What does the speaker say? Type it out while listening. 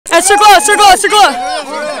circle out, circle out, circle out.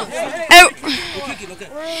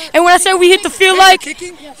 And when I say we hit the field like,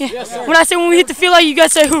 when I say when we hit the field like, you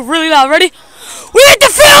guys say who really loud. Ready? We hit the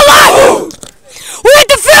field like! We hit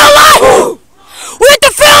the field like! We hit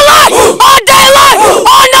the field like! All day like!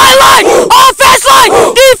 All night like! Offense like!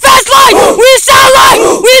 Defense like! We sound like!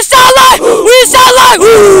 We sound like! We sound like!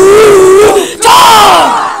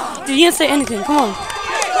 Talk! Dude, you didn't say anything. Come on.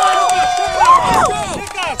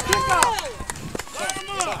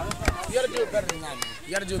 You gotta do it better than that.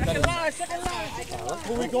 You gotta do it better than that.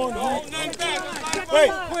 Where are we going? Wait,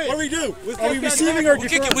 what do we do? Are we receiving or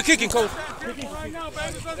defending? We're kicking, coach.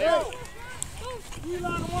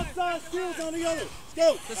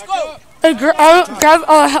 Let's go. Hey, grab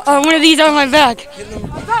one of these out of my bag.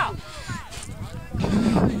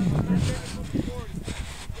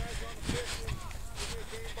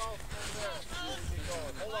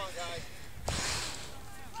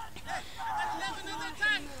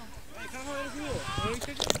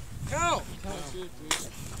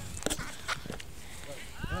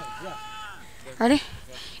 Ready?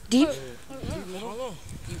 Deep?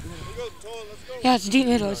 Yeah, it's deep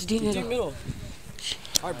middle. It's deep middle. Deep middle.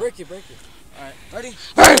 All right, break it, break it. All right, ready?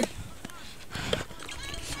 Ready.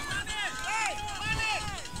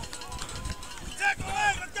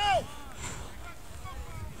 Let's go.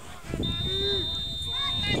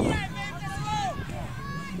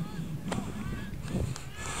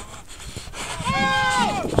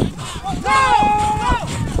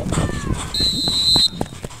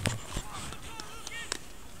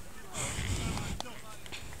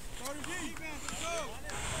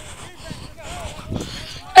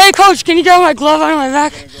 Hey, coach, can you grab my glove out of my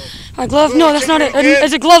back? My glove? No, that's not it.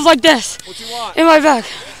 It's a glove like this. What you want? In my back.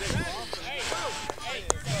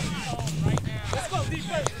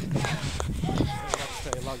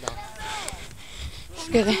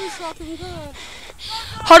 Get it.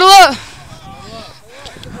 Huddle up.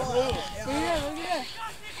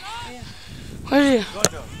 What is it?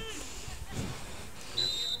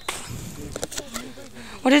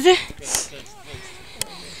 What is it?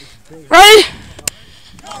 Ready?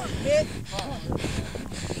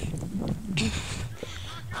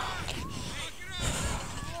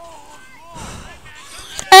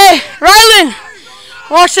 Hey, Rylan,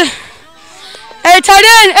 watch it. Hey, tight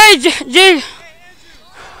end. Hey, G.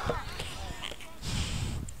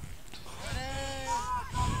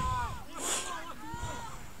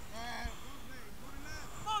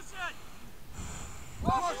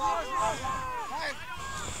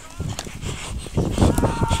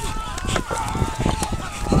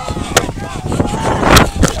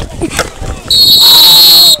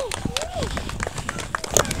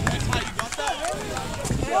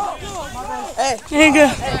 Hey. There you go. I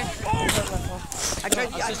tried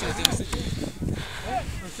to assist with you.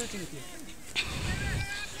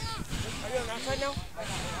 Are you on that side now?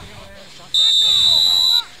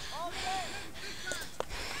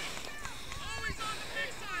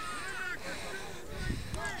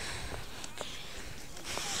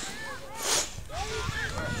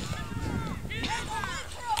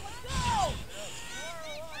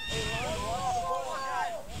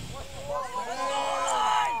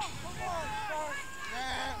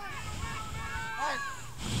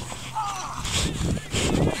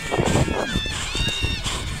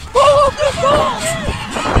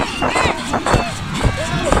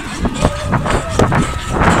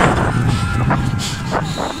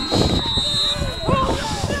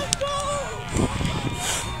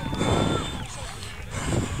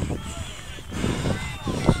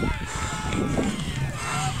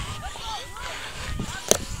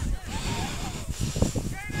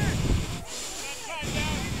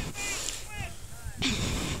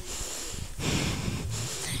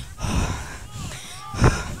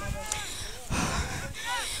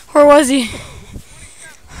 Where was he?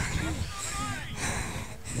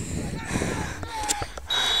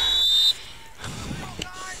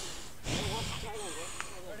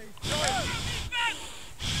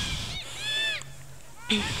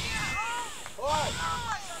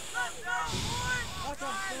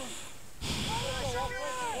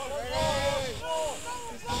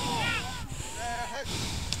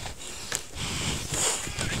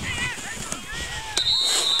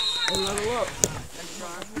 Level up.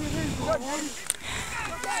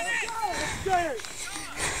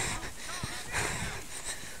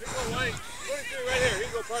 Right here. Here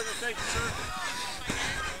you go, partner. Thank you, sir.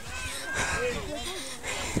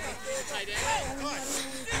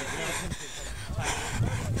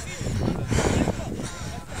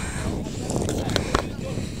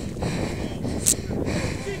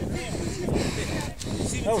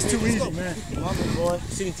 That was too easy, man. Come on, boy.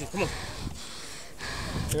 Come on.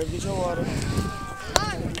 Here, get your water.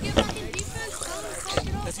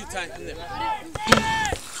 Let's get tight in there.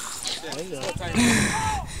 There you go.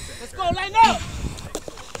 Let's go, line up!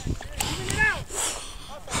 Even it out!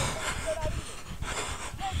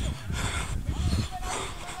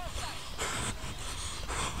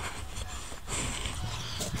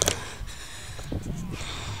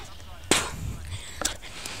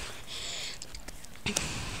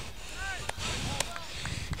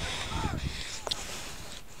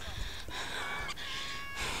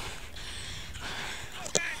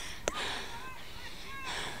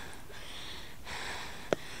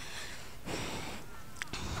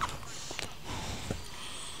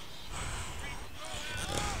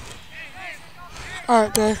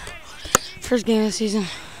 Alright, guys. First game of the season.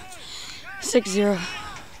 6-0.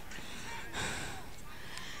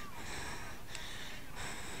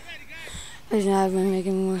 Reason I've been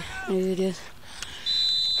making more new videos.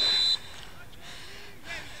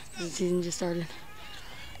 The season just started.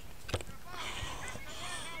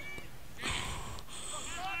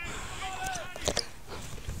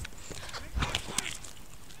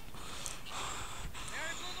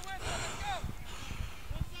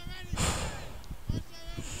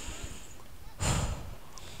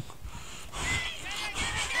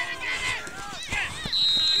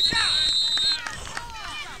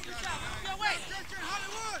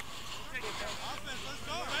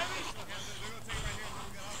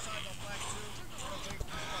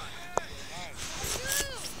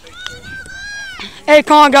 Hey,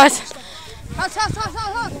 come on, guys.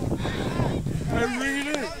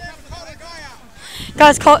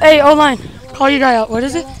 Guys, call. Hey, O-line. Call your guy out. What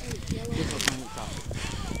is it?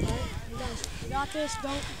 You got this.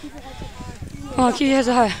 Don't keep your head up high. Come on, keep your heads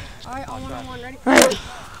up high. All right, on one-on-one. Ready? Right.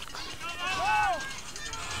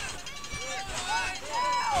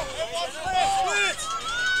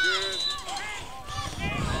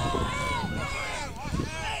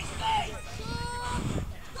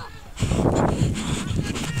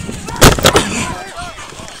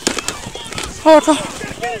 Hold on.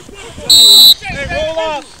 Hey, roll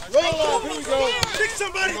off. Roll off. Here we go. Pick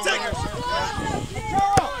somebody. Take it.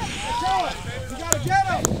 You gotta get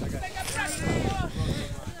him.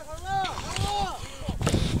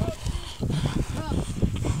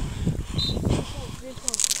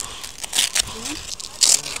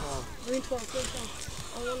 Green 12.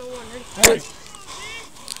 On one-on-one. Ready?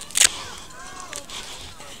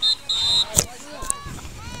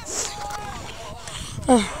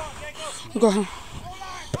 Go ahead.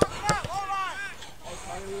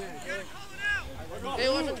 Hey,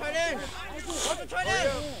 watch the tight end! Watch the tight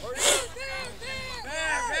end!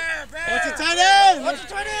 What's the tight end? Watch the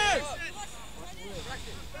tight end!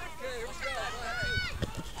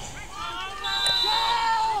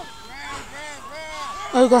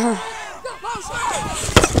 Oh, go ahead.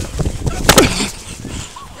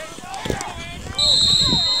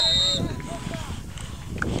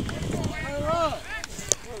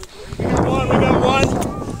 We got one.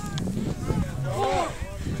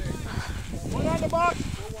 One on the box.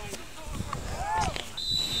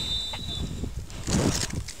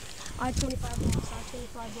 I 25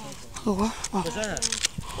 balls. Oh, what? Oh.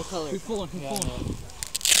 What color? Who's pulling? All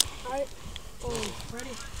right. Oh,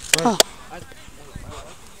 ready? Oh.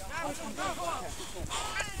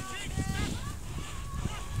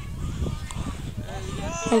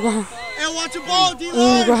 Oh, go ahead. Hey, watch your ball, D-line.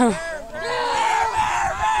 Oh, go ahead.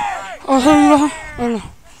 Oh, here you go. Oh, no.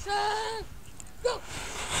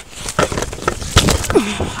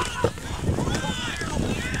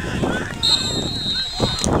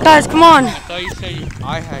 Guys, come on. I thought you said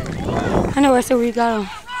I had it. I know, I said we got him.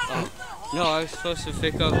 No, I was supposed to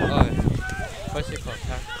pick up, what's it called?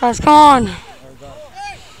 Guys, come on.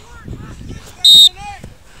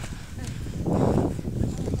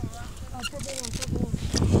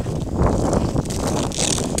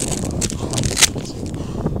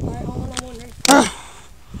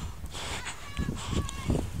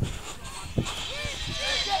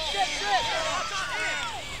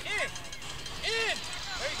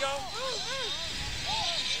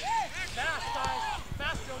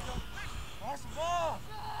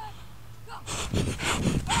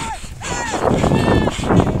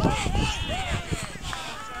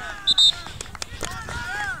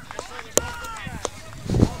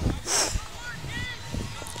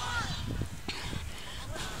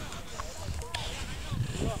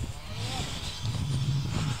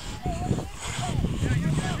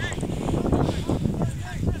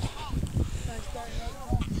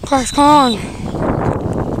 Guys, come on.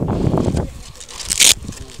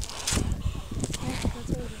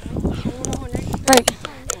 Right.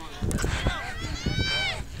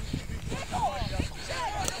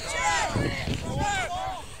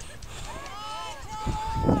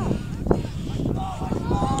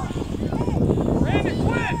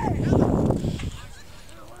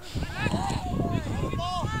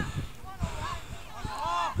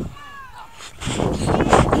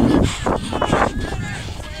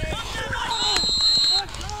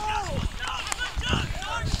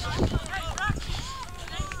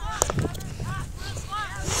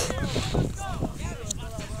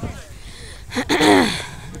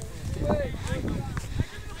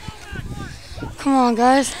 Come on,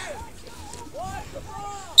 guys.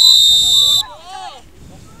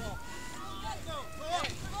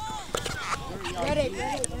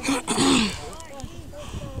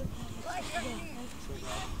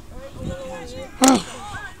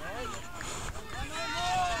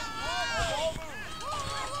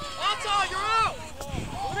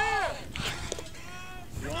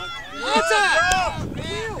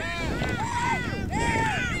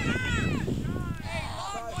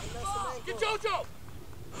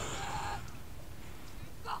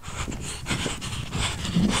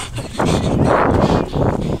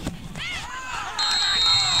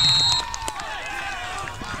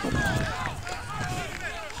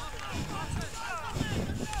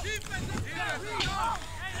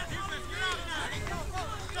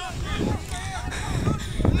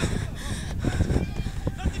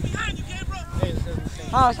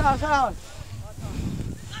 House.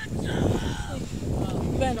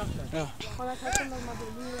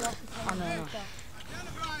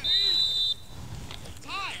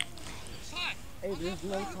 Hey, there's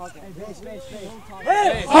no talking. Hey, base.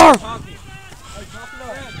 Hey!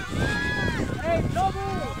 Hey, double!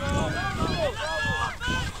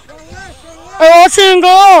 Hey, watch him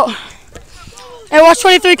go! Hey, watch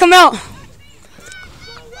 23 come out.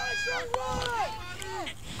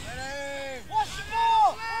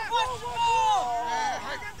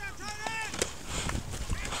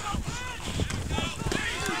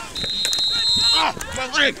 My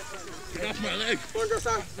leg! Get off my leg!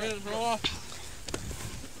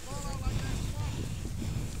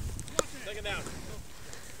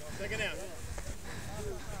 Second down.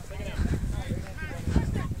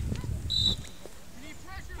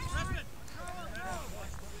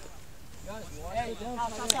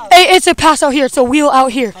 Hey, it's a pass out here. It's a wheel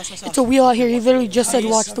out here. It's a wheel out here. He literally just said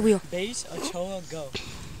watch the wheel. Base, Toa, go.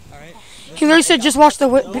 Alright? He literally said just watch the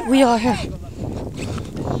wheel out here.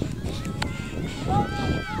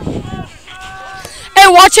 Hey,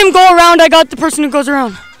 watch him go around. I got the person who goes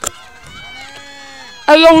around.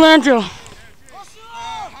 Hey, yo, Landro.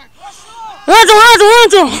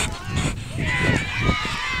 Landro.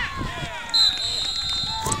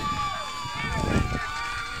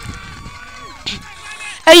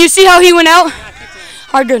 Hey, you see how he went out?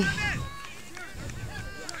 All right, good.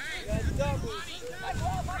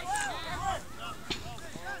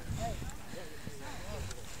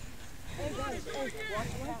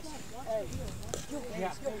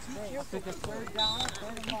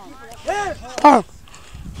 Oh.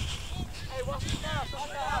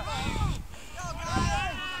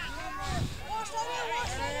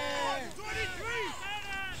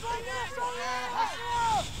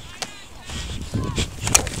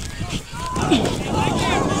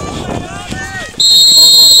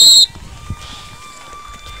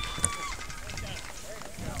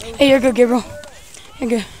 Hey, you're good, Gabriel. You're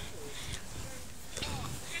good.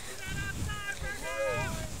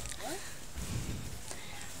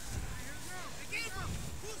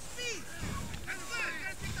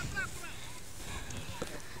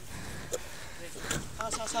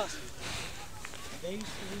 House. Base,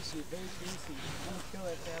 I'm gonna kill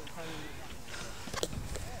it if they have a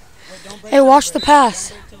time. Hey, watch the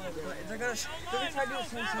pass. They're gonna try to do the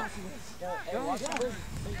same thing.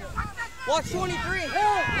 Watch 23.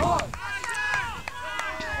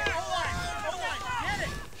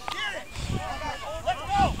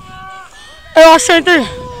 Hey, watch 23.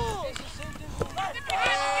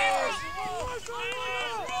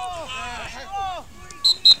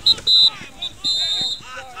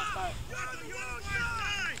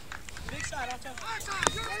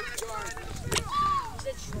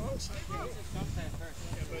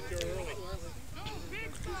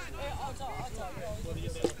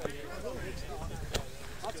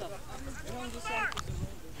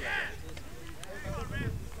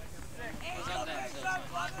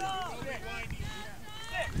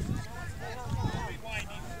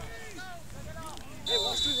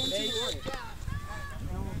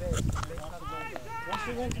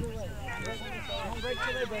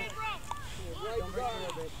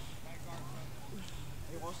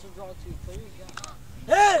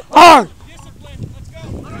 Hard.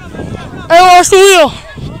 Hey, watch the wheel.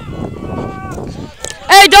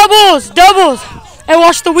 Hey, doubles. Hey,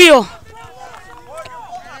 watch the wheel.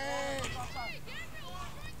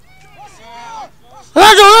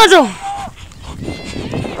 Landro.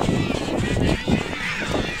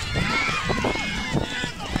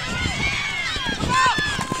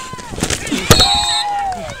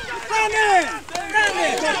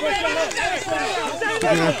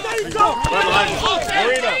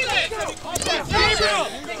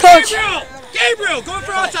 Coach. Gabriel, going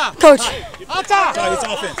for outside. Coach. Outside. It's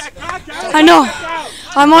offense. I know.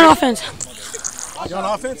 I'm on offense. You on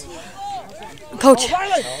offense? Coach.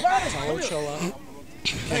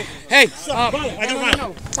 Hey, Tyler, I got mine.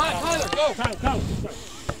 Tyler, go. Tyler.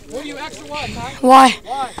 What are you extra what, Tyler? Why?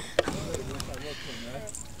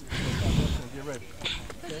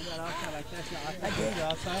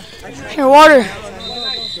 Here, water.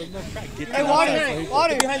 Hey,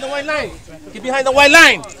 water. Get behind the white line. Get behind the white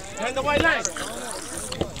line. Behind the white line.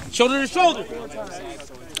 Shoulder to shoulder.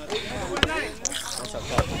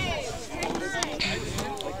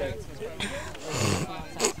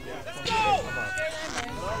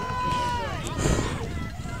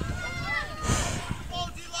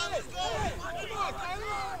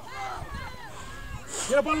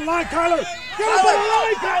 Get up on the line, Tyler. Get up on the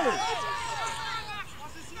line, Tyler.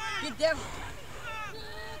 Get them.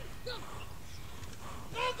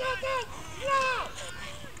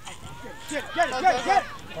 Get.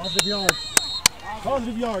 Positive yards.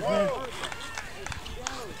 Positive yards, man.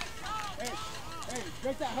 Hey,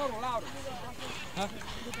 break that huddle louder. Huh?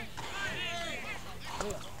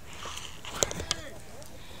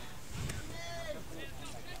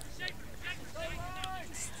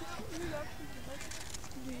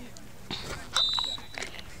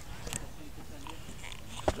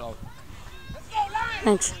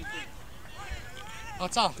 Thanks.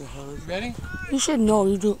 What's up? You ready? You should know.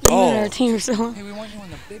 You do. You're in our team or so. Hey, we want you on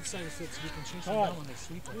the big side of the field so we can chase them down when they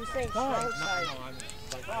sweep it.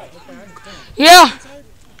 Yeah.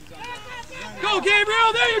 Go,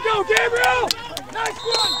 Gabriel! There you go, Gabriel! Nice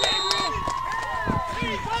one, Gabriel!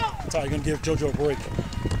 Tyler, you're going to give JoJo a break.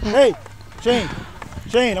 Hey,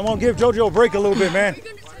 Shane, I'm going to give JoJo a break a little bit, man.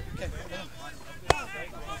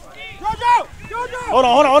 JoJo! Hold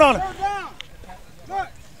on.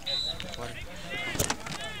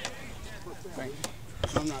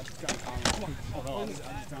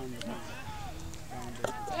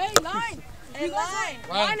 Hey, line.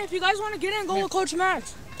 Line, if you guys want to get in, go with Coach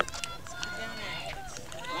Max.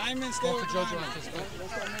 Lineman, stay with JoJo on this go.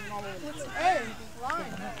 Hey,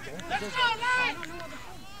 line. Let's go, line.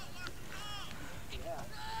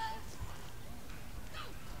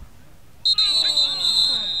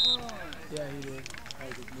 Yeah, he did.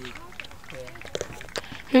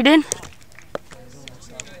 He did?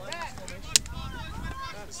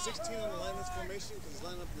 16 on the lineman's formation because it's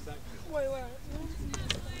lined up in the back. Wait.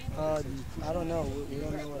 I don't know. We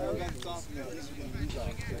don't know what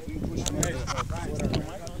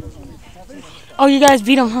Oh, you guys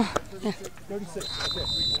beat him, huh? Yeah. 36. Okay.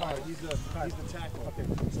 All right, he's the tackle. Okay.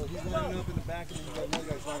 So he's lining up in the back, and then you got another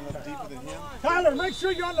guy's lining up deeper than him. Tyler, make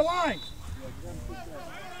sure you're on the line.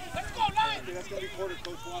 Let's go, line! Okay, that's going to be quarter,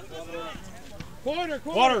 Coach.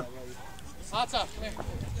 Quarter. Hot up, come here.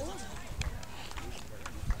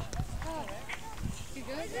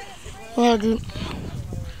 Well, dude.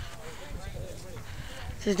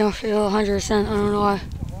 Just don't feel 100%. I don't know why.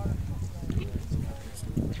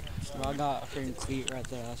 I got a freaking cleat right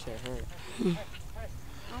there. That shit hurt.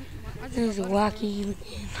 This is wacky.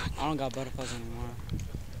 I don't got butterflies anymore.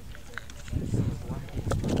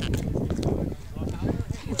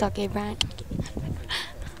 It's okay, Brian.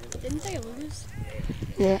 Didn't they lose?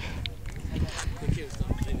 Yeah.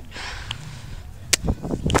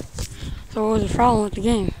 So what was the problem with the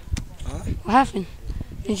game? Huh? What happened?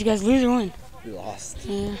 Did you guys lose or win? We lost.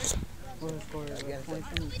 Yeah.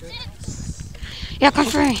 Yeah, come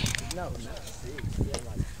for me.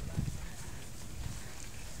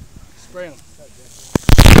 Spray him.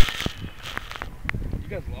 You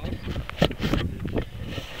guys lost?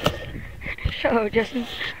 Shut up, Justin.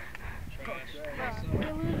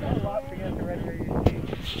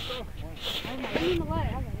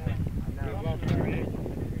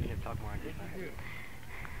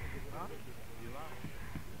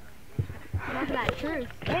 That's not true.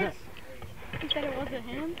 He said it wasn't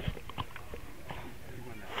him.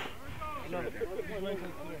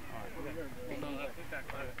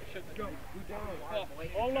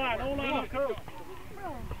 Hold on.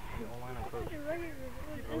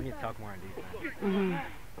 We need to talk more on defense. Mm-hmm.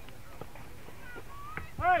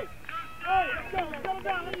 Hey, let's go. Let's go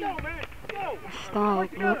down. Let's go, man. Let's go. Stop.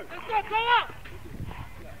 Let's go up.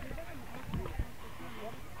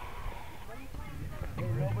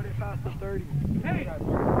 Nobody past the 30. Hey,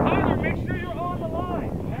 Tyler, make sure you're on the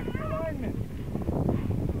line. Extra lineman.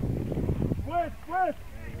 Split.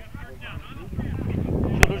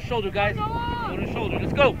 Shoulder to shoulder, guys. Shoulder to shoulder.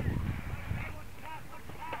 Let's go.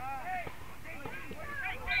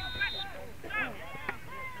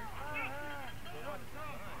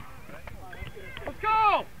 Let's go.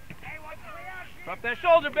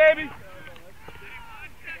 baby.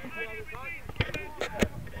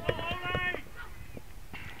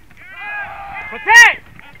 Protect!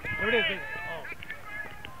 There it is, baby.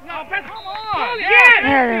 Oh. No, come on!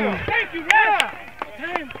 Yeah! Thank you, Red!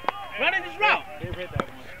 Running this route.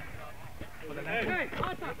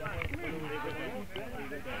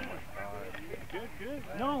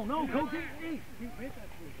 No, go get it.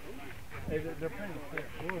 Hey, they're playing.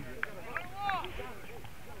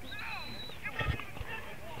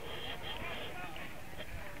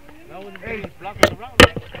 Hey,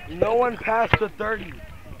 no one passed the 30.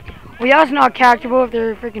 Well, yeah, it's not catchable if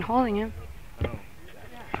they're freaking holding him.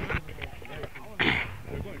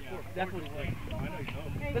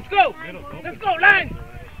 Let's go! Let's go, line!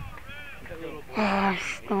 Oh,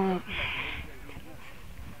 stop.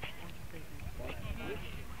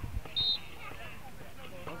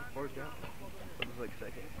 Fourth down. What was like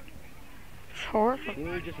second? Short? Didn't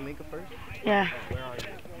you just make a first? Yeah. Where are you?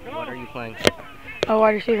 What are you playing? Oh,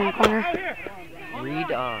 wide receiver in the corner. Read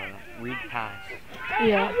pass.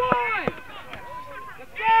 Yeah.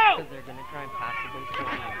 Because they're gonna try and pass against them.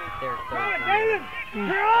 They're third.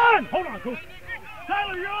 You're on! Hold on, go.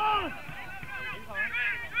 Tyler, you're on!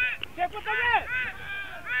 Can't put them in!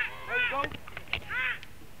 There you go.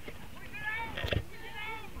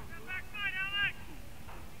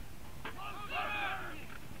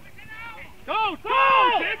 Go!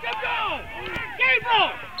 Jacob, go! Gabriel!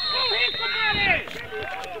 Go hit somebody!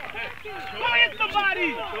 Go hit somebody!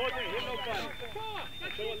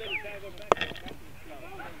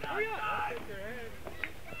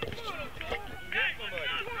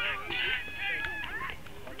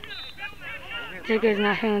 Jacob's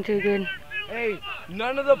not feeling too good. Hey,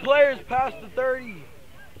 none of the players passed the 30.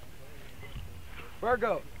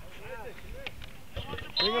 Virgo.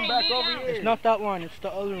 Bring him back over here. It's not that one, it's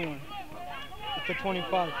the other one. It's the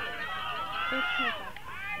 25.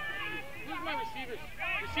 Who's my receivers?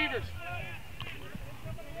 Receivers.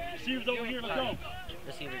 Receivers over here, let's go.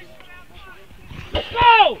 Receivers. Let's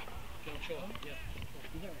go!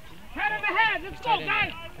 Head in the head, let's go,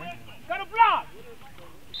 guys! Got a block!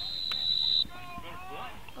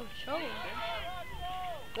 Oh, show.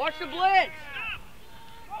 Watch the blitz!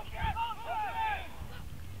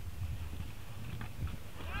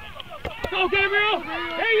 Go, Gabriel!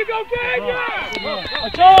 There you go, Gabriel!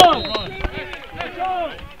 It's on! It's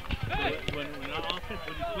on! Hey! When our offense,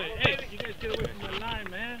 when you play, hey, you guys get away from the line,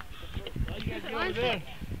 man. Why you guys get over there?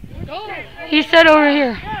 Go. He said over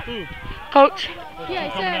here. Who? Coach. Yeah,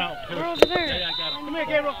 he said we're over there. Yeah, I got him. Come here,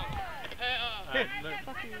 Gabriel. Hey,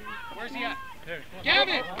 Where's he at? here.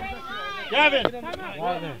 Gavin! Gavin!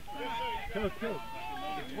 Right there. Go.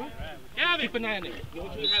 Gavin! Keep an eye on it.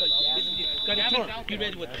 Got it torn. Be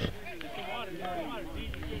ready with it.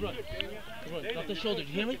 Run. Off the shoulder. You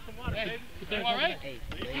hear me? Hey, you all right?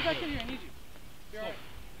 You guys in here, I need you.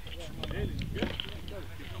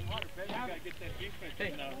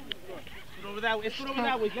 Hey, scoot over that way. Scoot over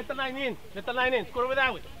that way. Get the line in. Get the line in. Scoot over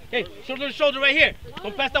that way. Hey, shoulder to shoulder right here.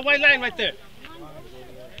 Don't pass that white line right there.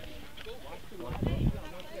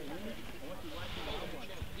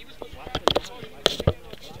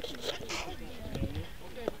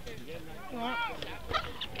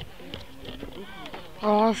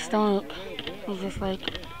 Oh, I was stomach. It was just like,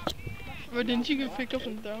 But didn't you get picked up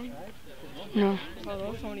and thrown? no. Oh, that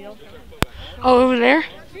was somebody else. Oh, over there?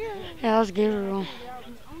 Yeah, that was Gabriel.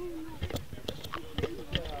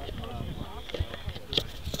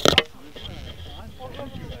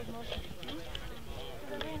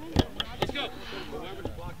 Let's go.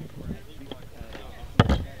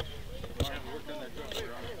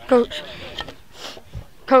 Coach.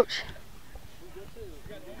 Coach.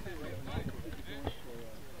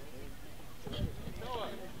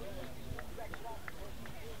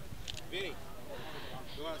 Vinny,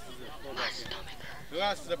 who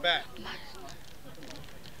else is the back?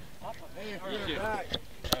 Hey, if you're back.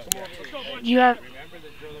 You have.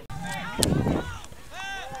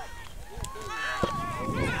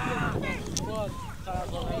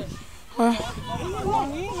 Huh?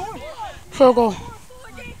 Field goal.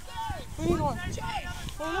 We need one.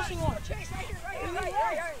 We're missing one.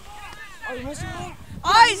 Are we missing one?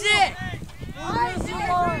 Isaac!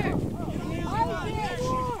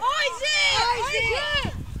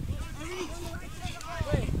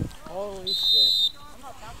 Holy shit.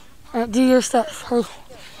 Alright, do your steps. Hurry.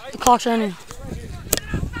 The clock's running.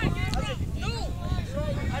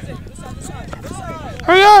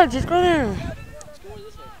 Hurry up, just go there.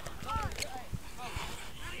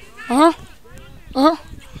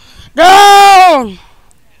 Down!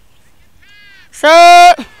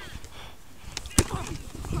 Set!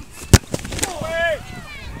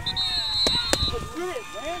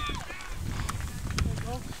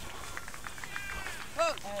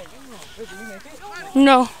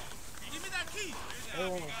 No.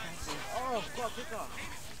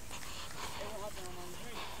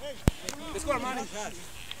 Let's go, Armani.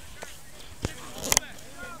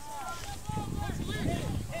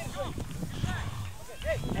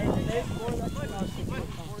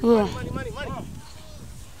 Yeah. Money.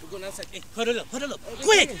 We're going outside. Hey, huddle up.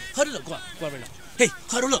 Quick! Huddle up. Go on right now. Hey,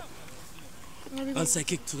 huddle up. Onside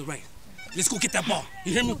kick to the right. Let's go get that ball.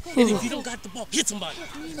 You hear me? And if you don't got the ball, hit somebody.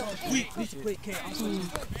 Wait, okay, I'm switching.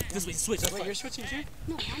 This way, switch. Wait, you're switching too?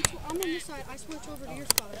 No, I'm on this side. I switch over to your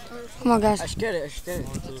spot. Come on, guys. I should get it.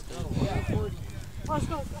 Let's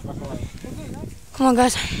go. Come on,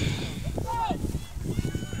 guys.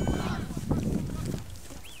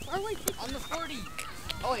 On the 40.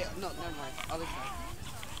 Oh yeah, no, never mind. Other side.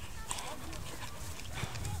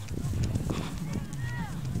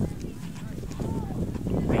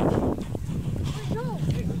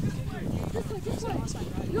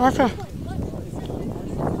 Arthur.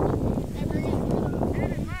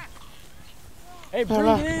 Hey, bring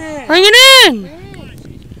it in. Bring it in.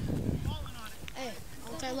 Hey,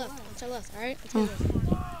 outside left, all right?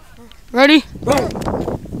 Ready?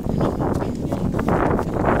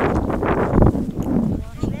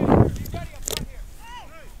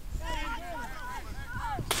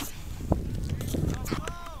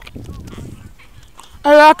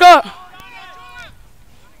 Hey, back up.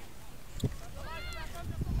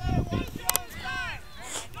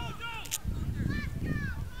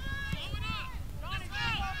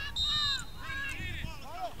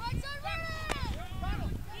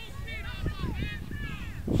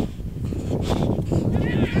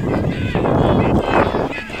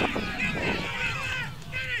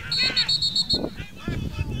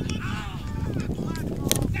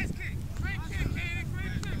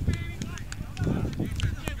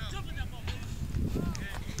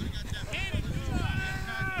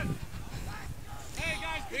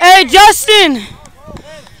 Hey, Justin!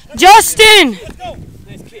 Justin!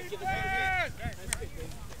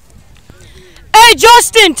 Hey,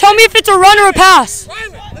 Justin! Tell me if it's a run or a pass.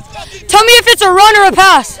 Tell me if it's a run or a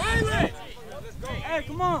pass. Hey,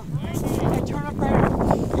 come on. Hey, turn up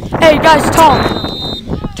right here. Hey, guys,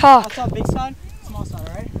 talk. Talk. Outside, big side, small side,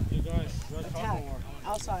 all right? Attack.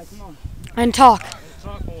 Outside, come on. And talk.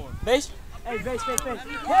 Base? Hey, base. Hey!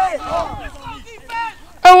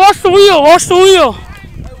 Hey, watch the wheel. Watch the wheel.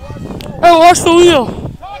 Hey, watch the wheel.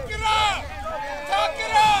 Talk it up! Talk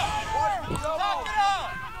it up!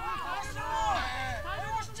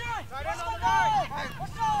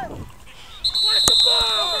 Watch the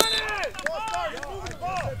ball!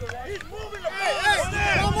 He's moving the ball!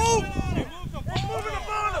 Hey, don't move! He's moving the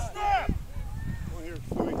ball in the snap!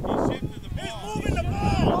 He's moving the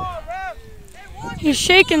ball! He's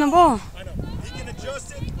shaking the ball. I know. He can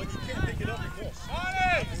adjust it, but he can't pick it up and go.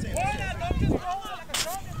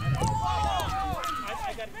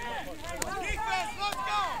 Defense, let's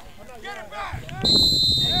go! Get it back!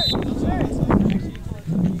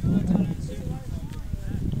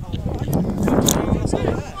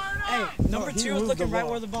 Hey, number 2 is looking right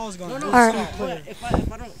where the ball is going. No. All right. If I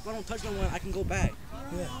don't touch no one, I can go back.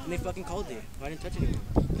 Yeah. And they fucking called it. I didn't touch anyone.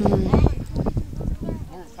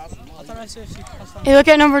 I thought I said she passed on. Hey, look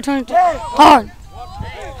at number 22. Hard.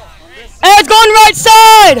 Hey, it's going right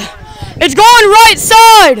side. It's going right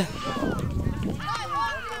side.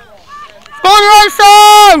 It's going right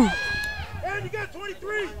side. And you got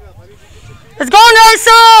 23! It's going right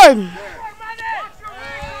side.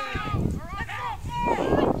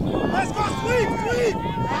 Let's go, sweep!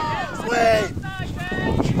 Sweep!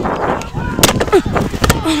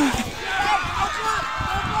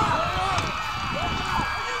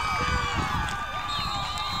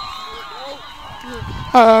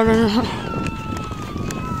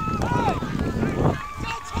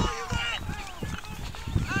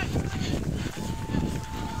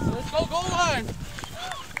 Let's go, goal line.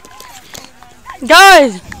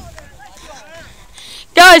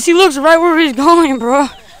 Guys, he looks right where he's going, bro.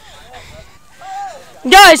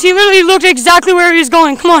 Guys, he literally looked exactly where he's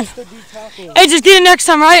going. Come on. Hey, just get it next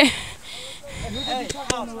time, right? Hey,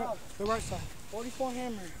 the right side. 44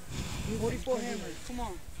 hammer. 44 hammer. Come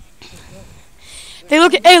on. Hey,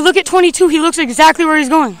 look at 22. He looks exactly where he's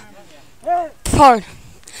going. Hard.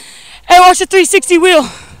 Hey, watch the 360 wheel.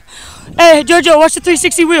 Hey, Jojo, watch the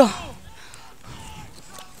 360 wheel.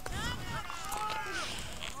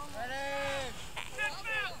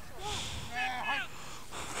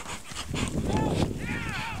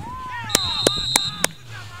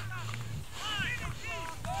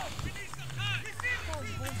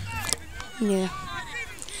 Yeah.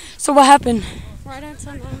 So what happened? Right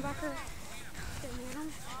outside linebacker.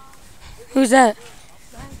 Who's that?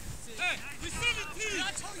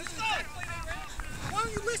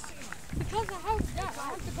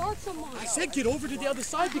 I said get over to the other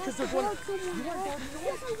side because they're going.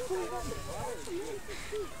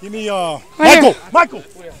 Give me Right Michael. here. Michael.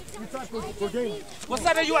 We're game. What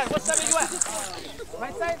side are you at? What side are you at?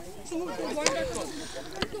 Right side?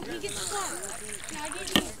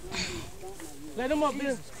 Let him up,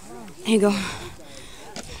 man. Here you go.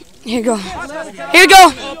 Here you go. Here you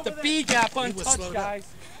go. Up the B gap untouched, guys.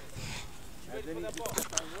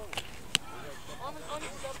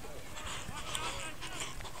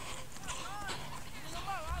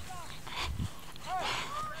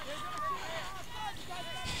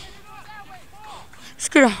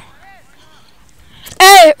 Scoot up.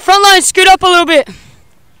 Hey, front line, scoot up a little bit.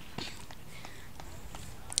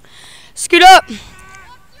 Scoot up.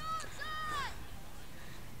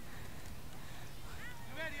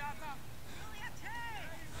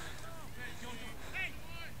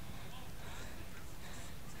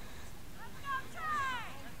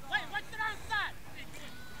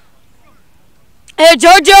 Hey,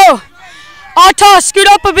 Jojo. Autos, scoot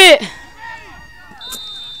up a bit.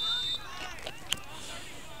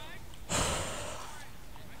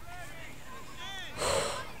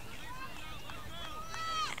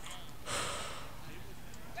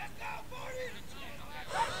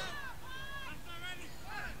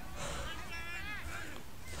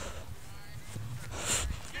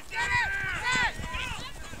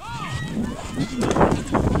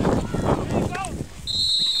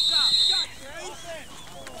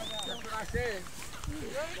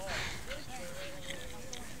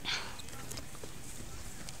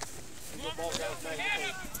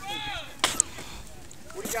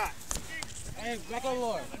 What do you got? Hey, back up,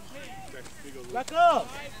 Lord. Back up.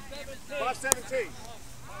 517.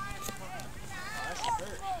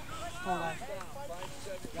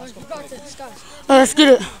 Let's get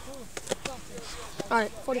it.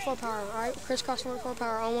 Alright, 44 power, alright? Crisscross 44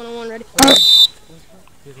 power, on 1-on-1, ready?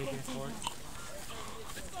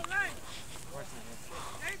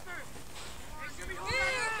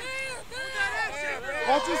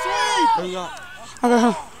 Watch your sleep. Who you got? Okay.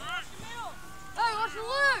 Hey, watch your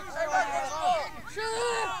legs!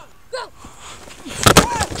 Shoot! Go!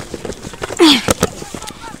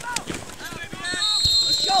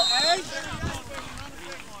 Let's go, Ed.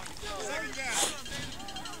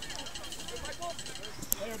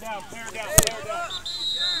 Player down, player down, player down.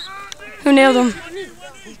 Who nailed him?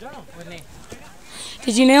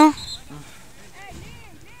 Did you nail?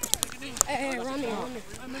 Hey, run me.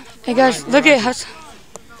 Hey guys, look at us.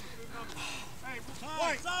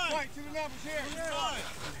 White, to the numbers here.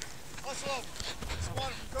 Hustle up.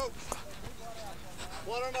 Squad from coach.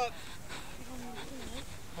 Water him up.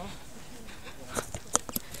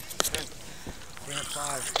 We're at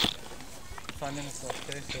 5 minutes left,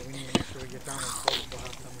 okay? So we need to make sure we get down and close before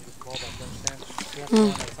halftime with this ball back. You understand? We have to go on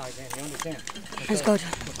that side game. You understand? Let's go.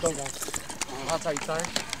 Let's go, guys. I'll tell you, sorry.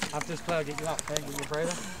 After this play, I'll get you out, okay? Get your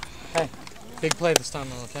breather. Hey, big play this time,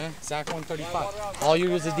 though, okay? Zach 135. All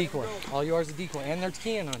you is a decoy. All you are is a decoy. And they're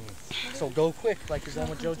keying on you. So go quick like you're going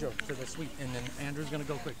with JoJo to the sweep. And then Andrew's going to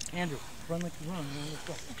go quick. Andrew, run like you run, man. Let's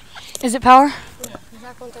go. Is it power?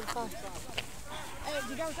 Zach 135. Hey,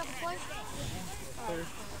 do you guys have a play?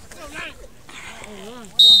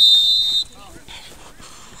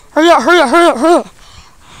 Hurry up, hurry up, hurry up, hurry up.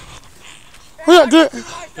 Hurry up, do it.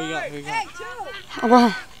 Who you got? Who you got?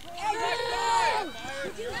 Okay.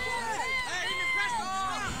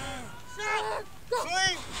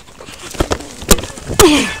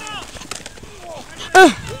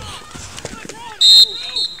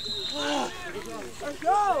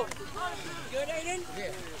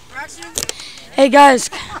 Hey guys,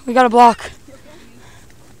 we got a block.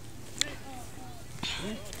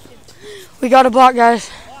 We got a block, guys.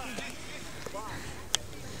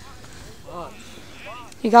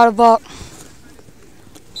 You got a block.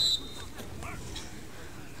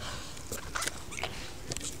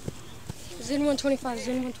 Zen 125,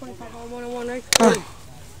 Zen 125, on 1-on-1, right? 4 minutes.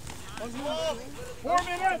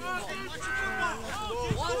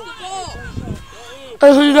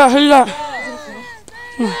 Hey, who you got? Who you got?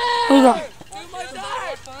 Who you got?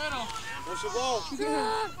 What's your ball?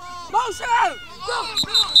 Motion! Go!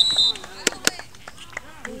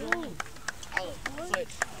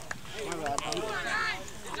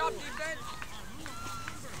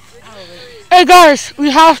 Hey guys, we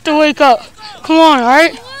have to wake up. Come on,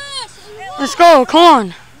 alright? Let's go, come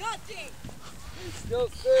on.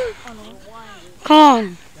 Come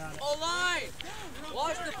on. O-line!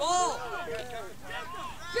 Watch the ball!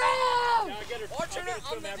 Go! Watch it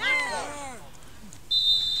on the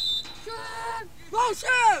motion!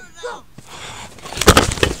 Go!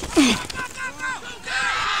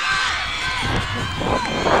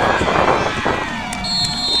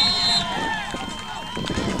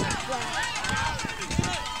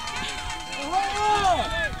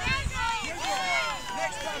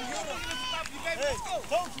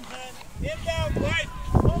 Inbound, wide.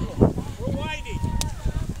 We're winding.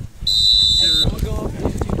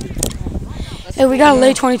 Hey, we gotta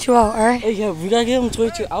lay 22 out, alright? Hey, yeah, we gotta get him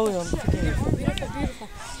 22 out. Beautiful, beautiful.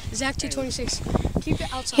 Zach 226. Keep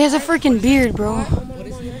it outside. He has a freaking beard, bro. Zach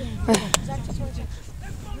 226.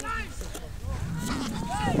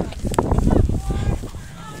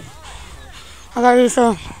 I got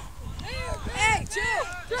Issa. Hey, chill.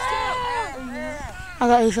 I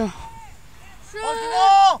got Issa.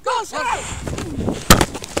 Go, Zach.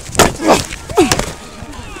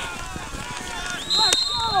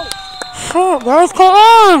 Oh, guys, come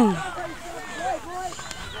on!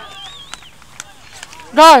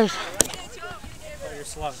 Guys. You're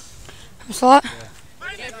slot. I'm slot?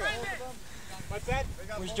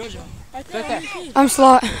 Where's JoJo? I'm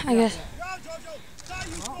slot, I guess.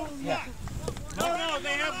 No,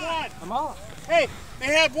 they have one. I'm out. Hey, they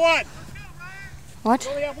have one. What?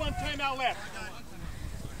 They have one timeout left.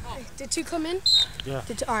 Did two come in? Yeah.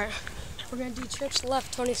 All right. We're going to do trips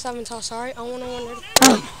left, 27 toss. All right. I want to win it.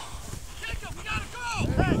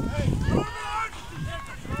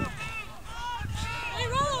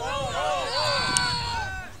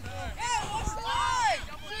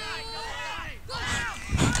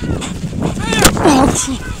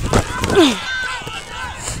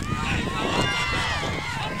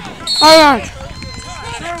 Alright.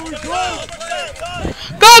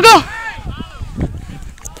 Go, go!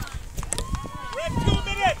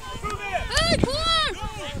 Hey, come on!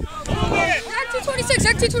 Act 226,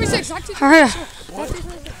 Act 226, Act 226. Hurry up.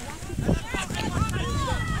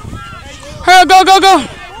 Hurry up, go, go, go!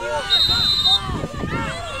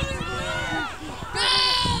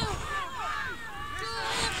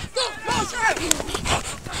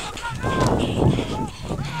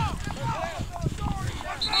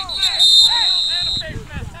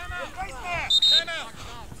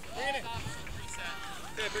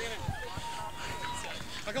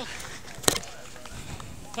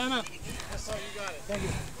 Time out.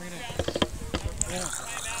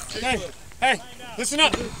 Hey, listen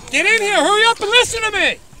up. Get in here. Hurry up and listen to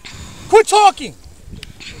me. Quit talking.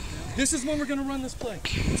 This is when we're going to run this play.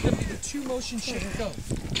 It's going to be the two motion shift go.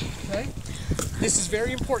 Okay? This is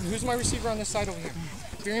very important. Who's my receiver on this side over here?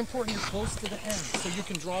 Very important. You're close to the end so you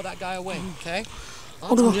can draw that guy away. Okay?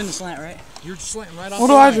 I'm doing the slant, right? You're slanting right off What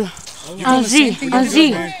the do I line. do? You're On doing the Z, same thing on you're Z.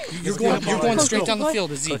 doing. You're going straight down the field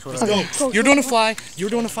to Z. Okay. You're doing a fly. You're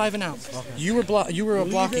doing a 5 and out. You were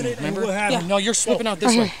blocking. Remember? Yeah. No, you're slipping out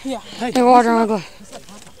this way. Yeah. Hey, water on my glove.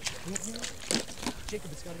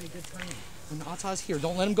 Jacob, it's got to be a good timing. When the Ata's here,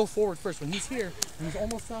 don't let him go forward first. When he's here, and he's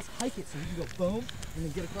almost to us, hike it so you can go boom and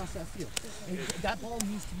then get across that field. And that ball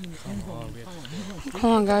needs to be in the end zone. Come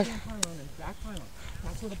on, guys. Back pylon.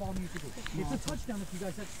 That's where the ball needs to be. It's a touchdown if you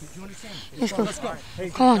guys execute. Do you understand? Let's go. Let's go.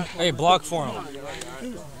 Come on. Hey, block for him.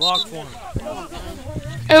 Block for him.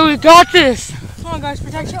 Hey, we got this. Come on, guys.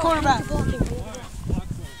 Protect your quarterback.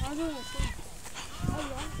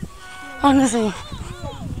 On this thing.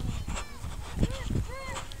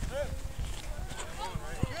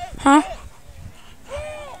 Huh?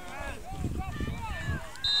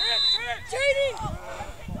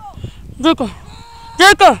 Jacob.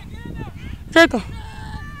 Jacob. Jacob.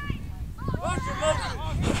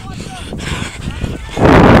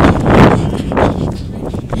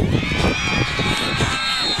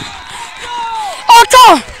 Otto!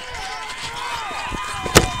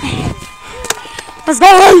 Let's go,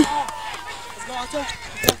 Lee.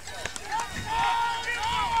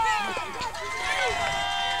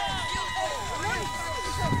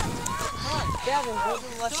 Gavin, go to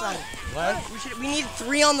the left side. What? We need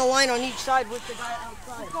 3 on the line on each side with the guy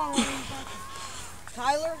outside.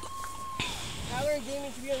 Tyler and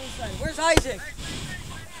Damien should be on each side. Where's Isaac?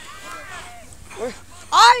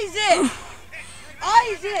 Isaac!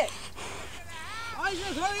 Isaac!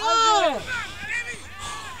 Isaac, hurry up!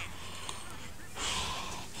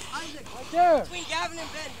 Isaac, right there. Between Gavin and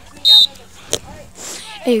Ben.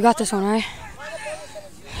 Hey, you got this one, alright?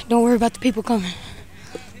 Don't worry about the people coming.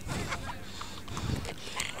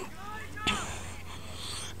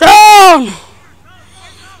 Down!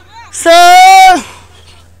 Sir!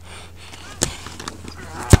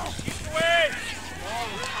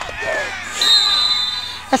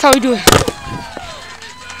 That's how we do it.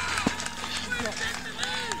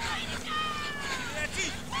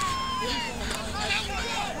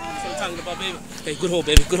 Talking about, baby. Hey, good hold,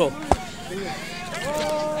 baby. Good hold.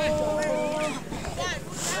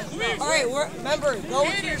 All right, remember, go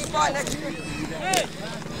to your spot next to me.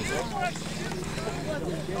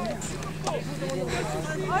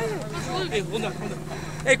 Hey, hold on.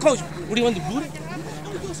 Hey, coach, what do you want to boot it?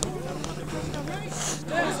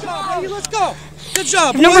 Let's go. Good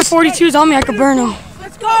job, If number 42 is on me, I could burn him.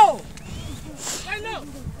 Let's go.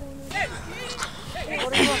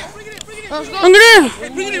 Bring it in.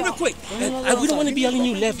 Bring it in real quick. We don't want to be yelling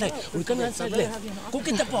you left. Like, we're coming outside left. Go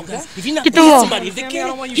get the ball, guys. If you're not Get the hit ball. somebody, if they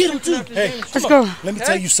can't, hit them too. Hey, Let's go. let me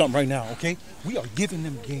tell you something right now, okay? We are giving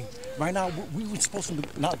them a game. Right now, we were supposed to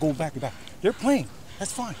not go back to back. They're playing.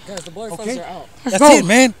 That's fine. Guys, the boyfriends Okay? are out. Let's That's go. it,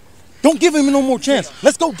 man. Don't give him no more chance.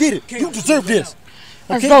 Let's go get it. You deserve this.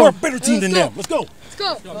 Let's Okay? go. We're a better team than them. Let's go. Let's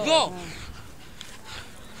go. Go.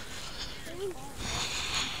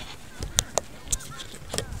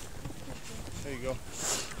 There you go.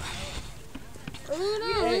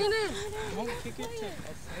 Bring it in.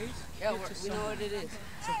 Yeah, we know what it is.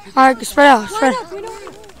 All right, spread out. Spread.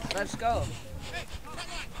 Let's go.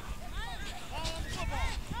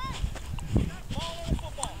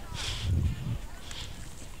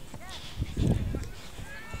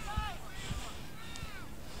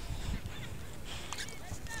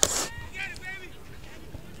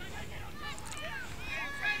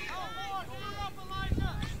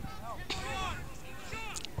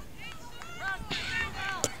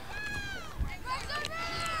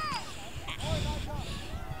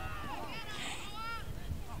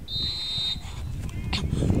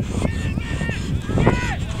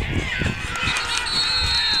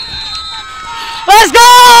 Let's go!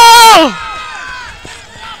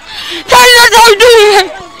 Daddy, that's how we do it.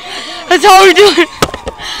 That's how we do it.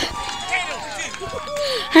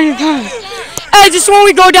 Hey, just when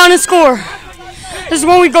we go down and score. This is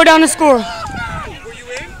when we go down and score. Were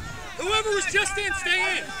you in? Whoever was just in,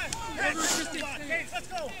 stay in. Whoever was just in, stay in. Let's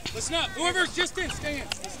go. Listen up. Whoever's just in, stay in.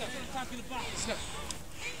 Listen up. Listen up.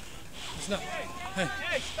 Listen up. Hey.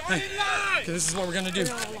 Okay, this is what we're going to do.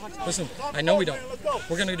 Listen, I know we don't.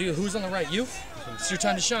 We're going to do who's on the right? You? It's your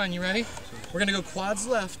time to shine. You ready? We're going to go quads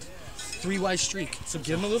left, 3-wide streak. So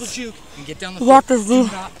give him a little juke and get down the field. Do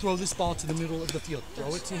not throw this ball to the middle of the field.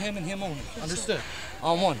 Throw it to him and him only. Understood?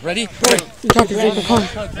 On one. Ready? Ready. You got this, Jacob. Come on.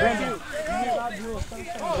 Get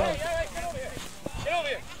over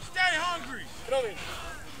here. Stay hungry. Get over here.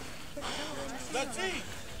 Let's eat.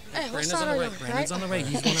 Hey, Brandon's on the right. Brandon's on the right.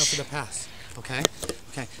 He's going out for the pass. Okay?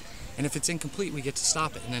 Okay. And if it's incomplete, we get to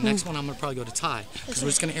stop it. And the next one, I'm going to probably go to tie. Because we're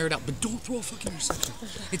just going to air it out. But don't throw a fucking interception.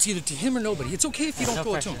 It's either to him or nobody. It's okay if you don't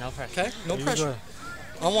throw it to him. Okay? No pressure.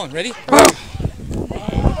 On one. Ready?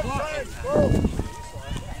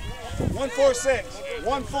 146.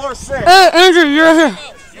 146. Hey, Andrew, you're here.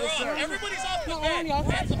 Everybody's off the bed.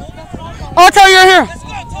 I'll tell you you're here.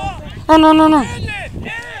 Oh, no, no, no.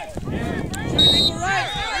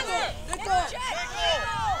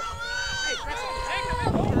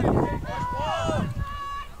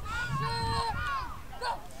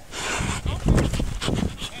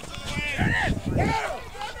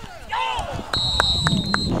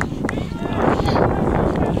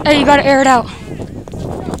 Hey, you gotta air it out.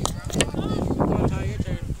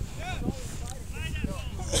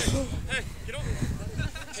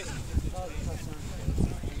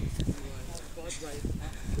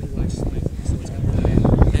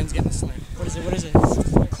 Ben's getting the slam. What is it?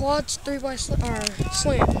 Quads 3-by slant.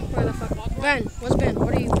 Where the fuck? Ben, what's Ben?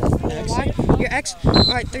 What are you? Y? Your X?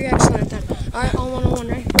 Alright, 3X slant then. Alright, on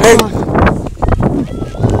 1-on-1, right? Come on.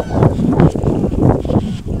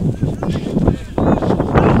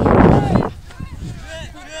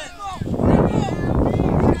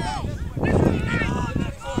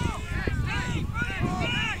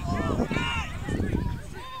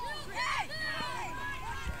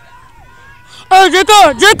 Hey,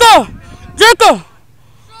 Jacob!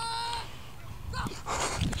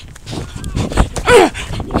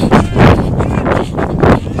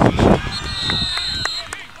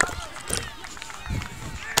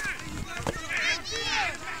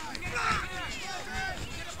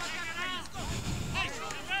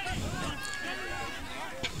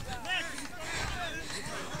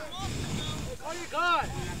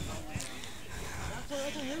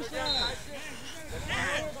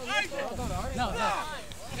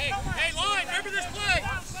 Hey, line, remember this play.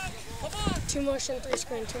 Come on. 2 motion, 3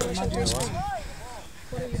 screen. 2 motion, 3 screen.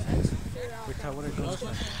 What are you?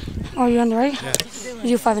 Oh, you're on the right? Yeah. You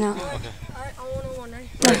do 5 and out. Alright, on 1-on-1,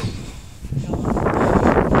 right?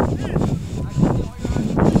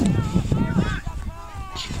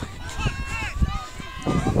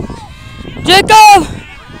 Jacob!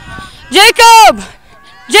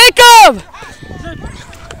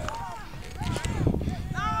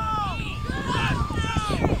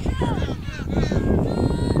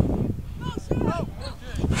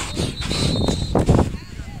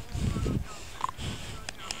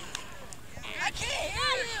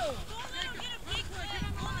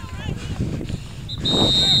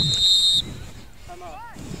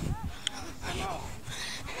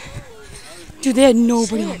 Dude, they had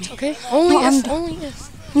nobody on me. Okay? Only No, if. Only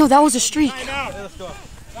if. No, that was a streak. Line out.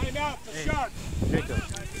 Line out. The shot.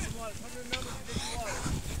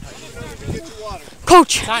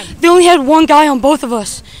 Coach, they only had one guy on both of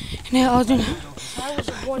us. And I was doing,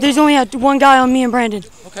 they only had one guy on me and Brandon.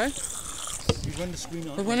 Okay. We run the screen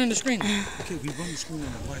on. We're running the screen. Okay, we run the screen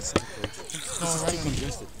on the right side, coach. This is too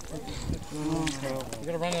congested. You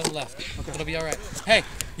gotta run to the left. Okay. It'll be all right. Hey,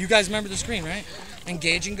 you guys remember the screen, right?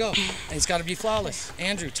 Engage and go. And it's got to be flawless.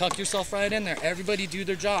 Andrew, tuck yourself right in there. Everybody do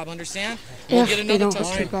their job. Understand? We'll get another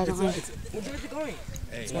touchdown. Where's it going?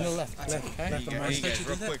 It's on the left. Okay.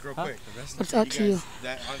 Real quick. It's up to you.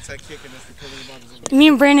 That onside kick and that's the pulling Me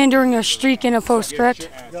and Brandon during a streak in a post, correct?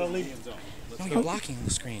 No, you're blocking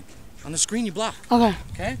the screen. On the screen, you block. Okay.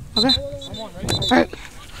 Okay? Okay. Come on, ready? All right.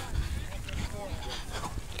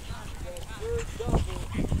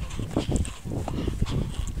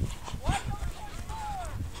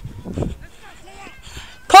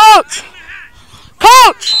 Coach!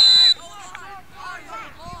 Coach!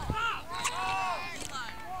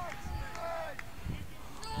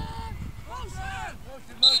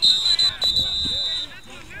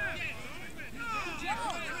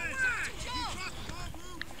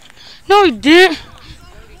 No, he didn't.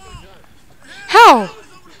 How?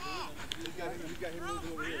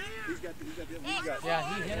 Yeah,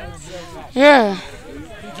 he hit him. Yeah. He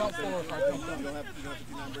jumped forward.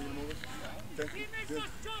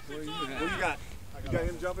 What you got? You got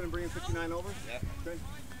him jumping and bringing 59 over? Yeah. Okay.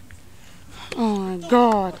 Oh my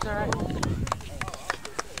God.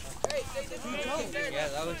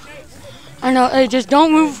 I know. Hey, just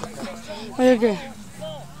don't move. Oh, you're good.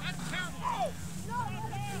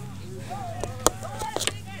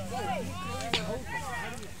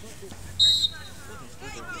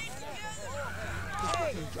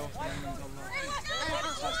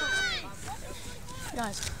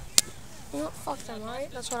 Guys. You know what? Fuck them, alright?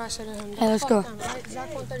 That's what I said to him. Hey, let's Fuck go. them, right?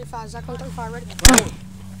 Zach 135. Zach 135. Ready?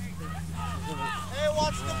 Hey,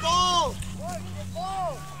 watch the ball!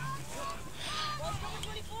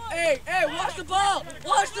 Hey, watch the ball!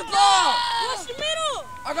 Watch the ball! Watch the middle!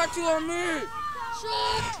 I got two on me!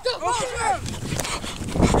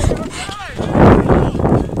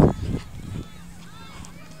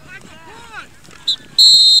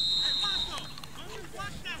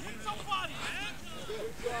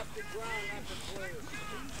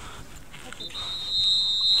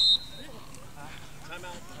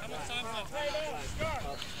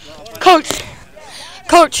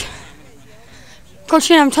 Coach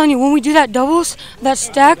Shane, I'm telling you, when we do that doubles, that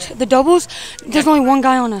stacked, the doubles, there's only one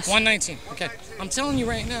guy on us. 119. Okay. I'm telling you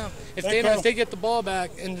right now, if they get the ball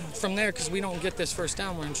back and from there, because we don't get this first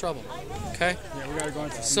down, we're in trouble. Okay? Yeah, we gotta go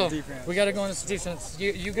into some defense. We gotta go into some defense.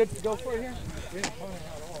 You good to go for it here? We didn't plan it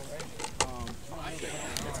at all, right?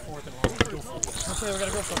 It's fourth and long. Go for it. Okay, we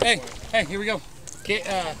gotta go for it. Hey, here we go.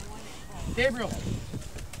 Gabriel,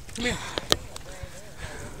 come here.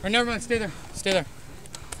 Or never mind, stay there. Stay there.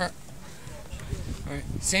 All right.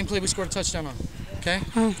 Same play we scored a touchdown on. Okay?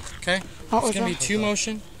 Okay? It's gonna be two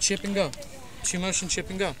motion, chip and go. Two motion, chip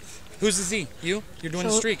and go. Who's the Z? You? You're doing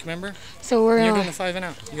the streak, remember? So we're You're doing the 5 and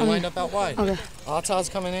out. You're lined up out wide. Okay. Ata's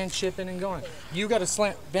coming in, chipping and going. You got to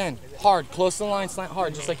slant, bend, hard, close to the line, slant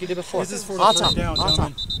hard, just like you did before. This is for the first down,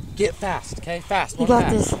 gentlemen. Get fast, okay? Fast. You got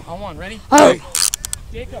this. On one, ready? Hey.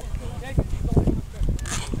 Jacob.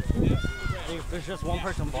 There's just one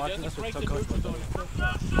person blocking us with coach.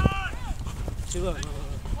 See, look.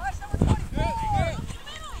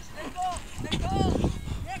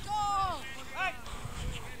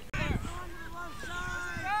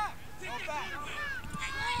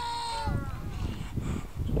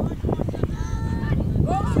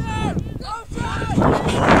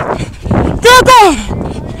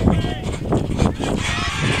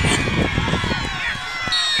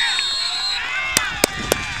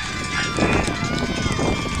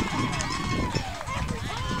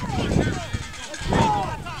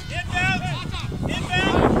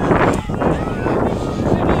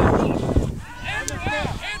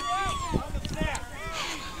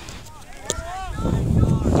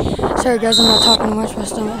 Sorry guys, I'm not talking much, my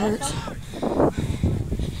stomach hurts.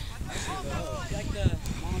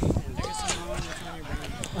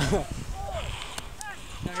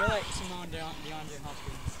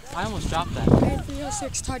 I almost dropped that. Hey,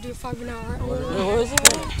 306, tried to do 5 an hour. Right? What is it?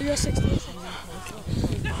 306.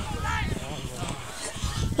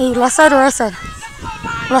 Hey, left side or right side?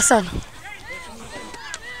 Left side.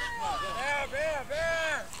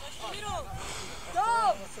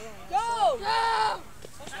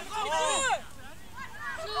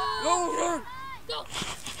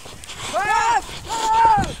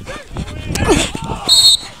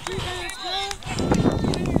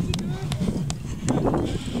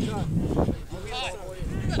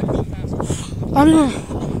 I'm doing.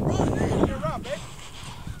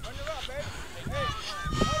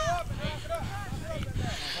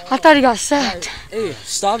 I thought he got sacked. Hey,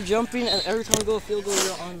 stop jumping, and every time we go a field goal,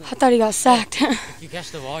 you're on there. I thought he got sacked. If you catch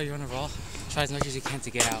the ball, you're on the ball. Try as much as you can to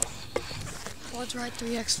get out. Let's ride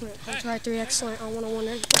 3 excellent. Let's ride 3 excellent on 101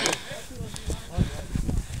 end.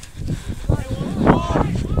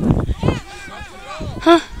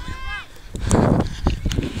 Huh?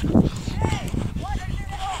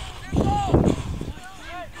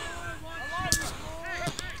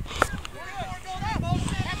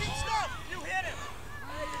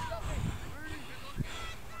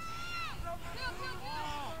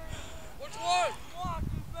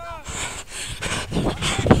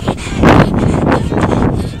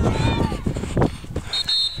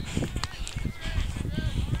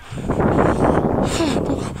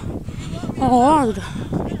 Hard.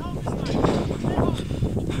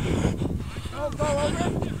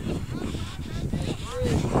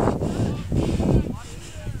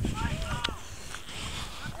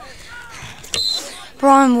 Bro,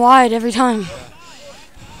 I'm wide every time.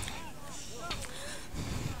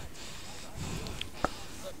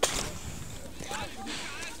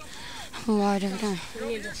 I'm wide every time.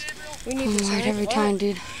 We need I'm this. wide every time,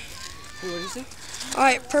 dude. What is it?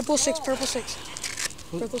 Alright, purple 6, purple 6.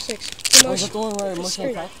 Purple 6. Oh, is that the one where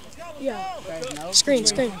motion crack? Yeah. Screen.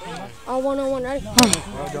 On 101, ready?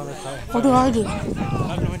 What do I do? I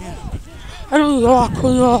have no idea. I do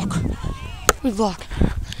lock. We block.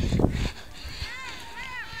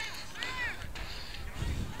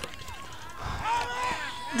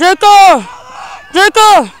 Jacob!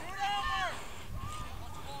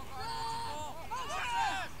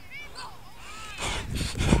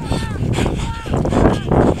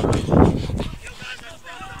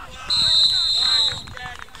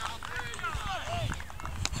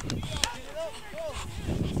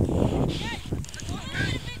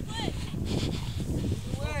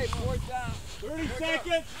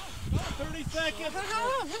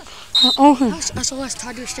 Oh, SOS,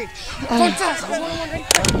 tied to a streak. Going fast. 101, ready?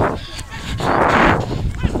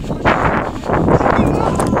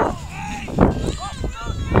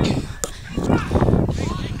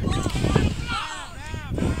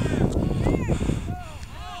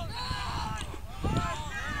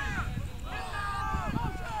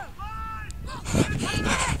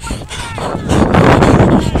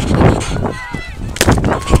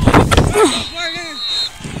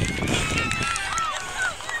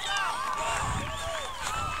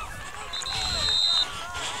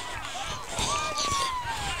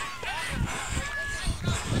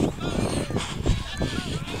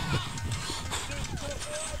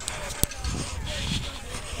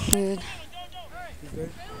 Dude.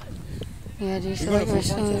 Yeah, do you feel like my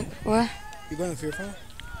stomach? What? You going to Fear Farm?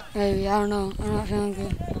 Maybe, I don't know. I'm not feeling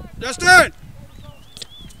good. Justin!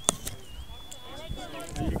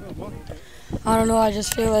 I don't know, I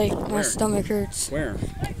just feel like my stomach hurts. Where?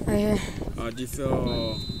 Right here. Do you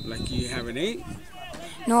feel like you haven't ate?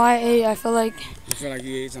 No, I ate. I feel like You feel like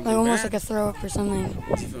you ate something almost bad? like a throw up or something. Do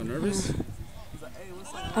you feel nervous?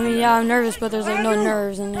 I mean, yeah, I'm nervous, but there's like no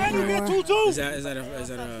nerves in it anymore. Is that a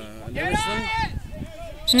nervous thing?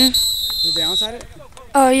 Hmm? Did they onside it?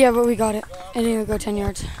 Oh yeah, but we got it. I didn't even go 10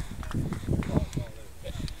 yards.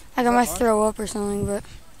 I got my throw up or something, but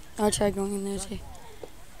I'll try going in there too.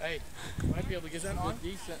 Hey, might be able to get some good,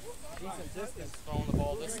 decent distance throwing the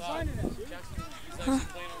ball this side. Huh?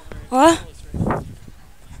 What?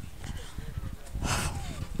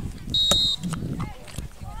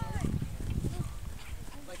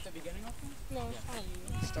 Like the beginning of it? No, it's fine.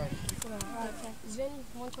 Zen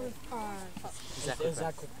 125. Is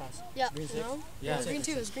that quick pass? Yeah. Green six? No? Yeah. It's green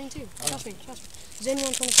 2. It's green 2. Trust me. Zen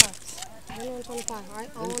 125. Zen 125. Alright,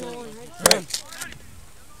 on 101, right? Right.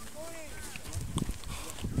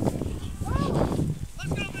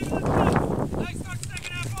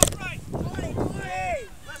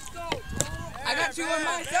 I got you on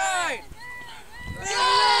my side.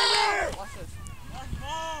 Watch this.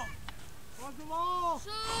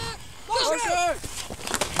 Go, sir.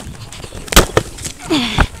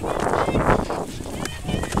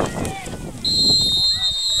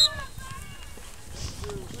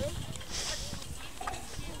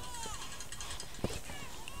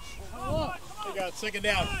 They got second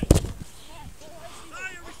down.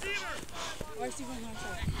 Why is he going on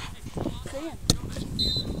side? Stay in.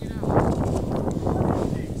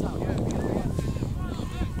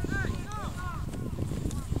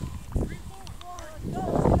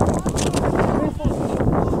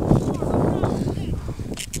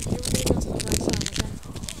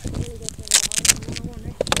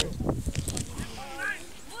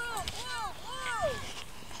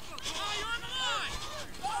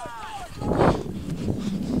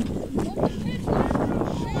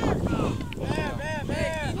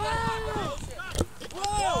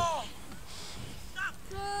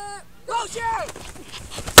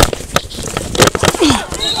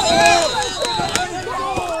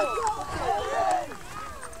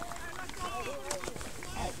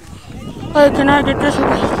 Hey, can I get this one?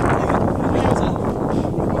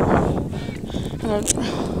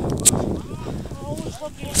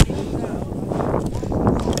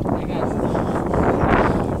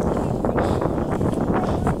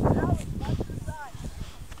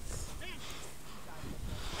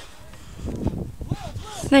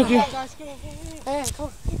 Thank you. Hey, come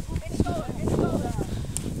on.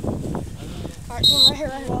 Alright, come on, right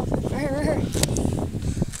here.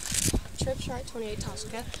 Trips right, 28 toss,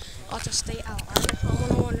 okay? I'll just stay out, alright? I'm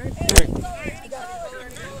 1-on-1, right?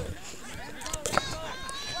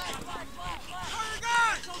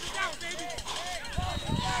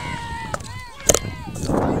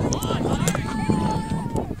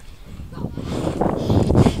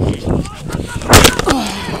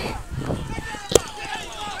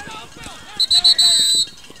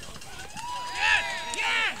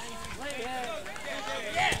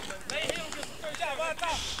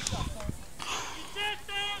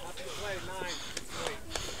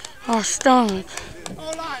 Oh, stomach.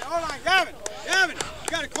 Hold on, Gavin, you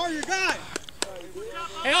gotta call your guy.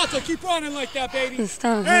 Hey, Alto, keep running like that, baby. His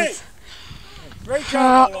stomach Hey, hurts. great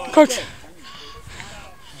job, Coach.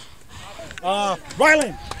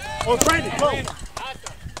 Rylan. Oh, Brandon, go.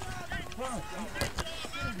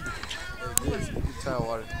 Tile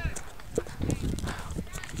water.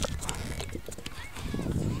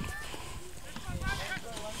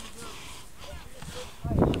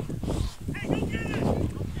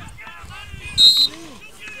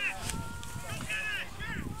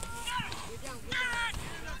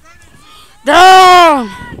 Down.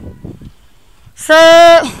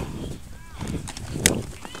 Set.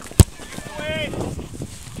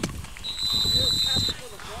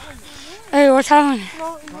 Hey, what's happening?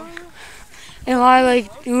 Am I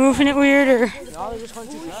like moving it weird or? No, just going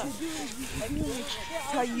too fast.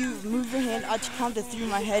 How you move your hand, I just count it through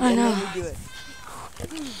my head I and know. then we do it.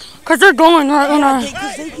 Cause they're going right when I.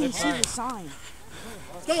 Because they can see the sign.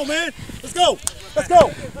 Let's go, man. Let's go.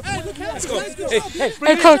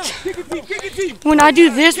 Hey, coach. When I do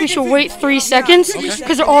this, we should wait 3 seconds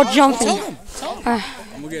because they're all jumping. I'm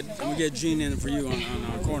gonna get Gene in for you on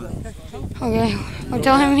our corner. Okay. I'll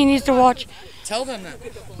tell him he needs to watch. Tell them that.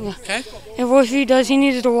 Yeah. Okay? If he does, he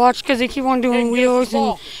needs to watch because they keep on doing wheels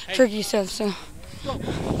and tricky stuff. So.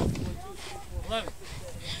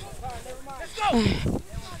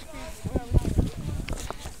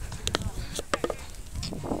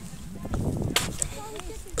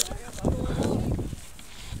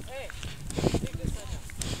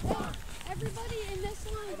 Everybody in this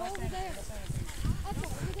line, go over there. That's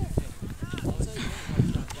over there.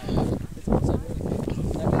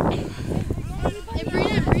 Hey, bring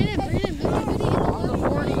it. On the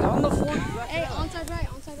 40. Hey, onside right.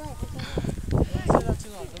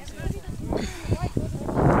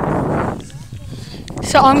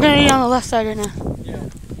 So I'm gonna be on the left side right now.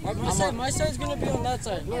 My side's going to be on that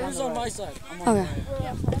side. Whoever's on my side. Okay.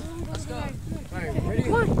 Let's go. Alright, ready?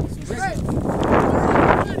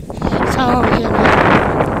 So I'm over here now.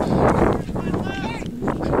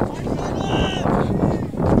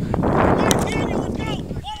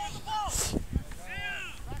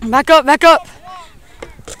 Back up.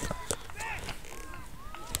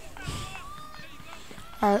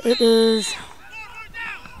 Alright, it is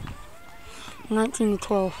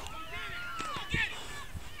 19-12.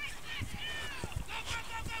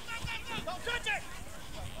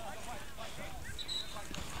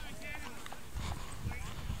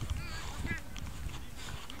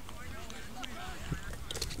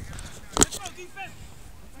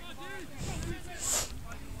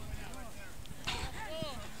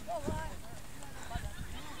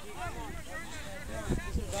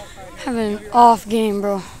 Having an off game,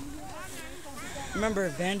 bro. Remember,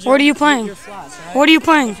 Banjo. What are you playing? Your flats, right? What are you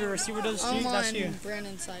playing? If your receiver does shoot, that's you.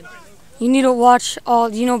 Brandon's side. You need to watch all.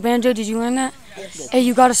 Do you know Banjo? Did you learn that? Yes. Hey,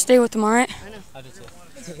 you gotta stay with them, alright? I did too.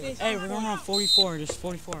 Hey, we're going on 44. Just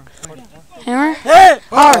 44. Hammer? Hey!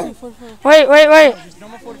 Hard. Wait.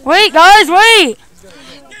 Wait, guys, wait!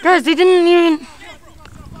 Guys, they didn't even.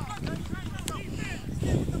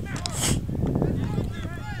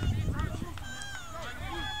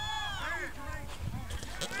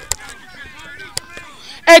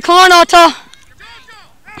 Hey, come on, Alta.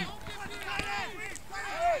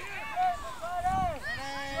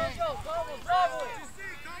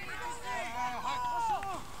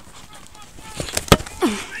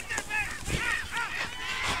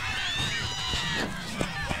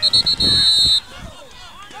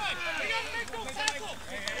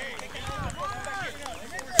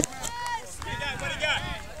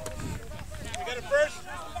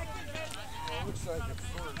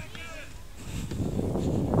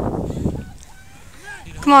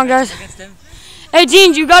 Come on, guys. Against him? Hey,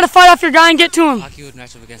 Gene, you got to fight off your guy and get to him. Aki would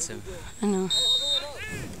match up against him. I know.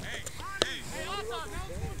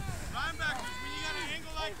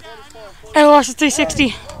 Hey, watch the 360.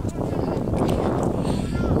 Hey,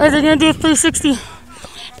 they're going to do a 360.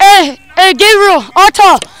 Hey, Gabriel,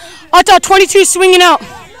 Ata, 22 swinging out.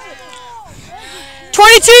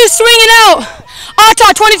 22 swinging out.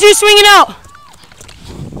 Ata, 22 swinging out.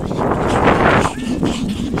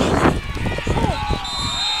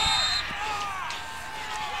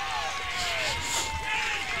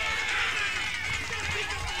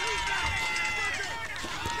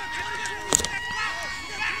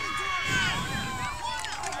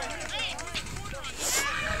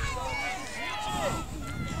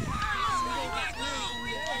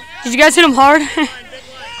 Did you guys hit him hard?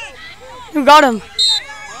 Who got him?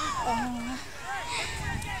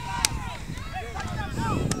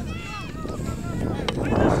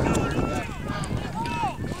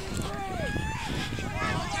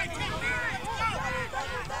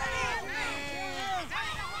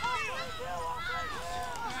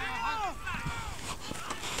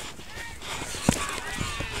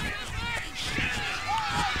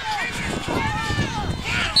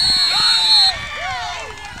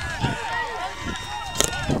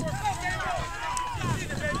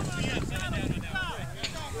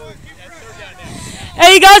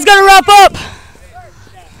 Hey, you guys gotta wrap up.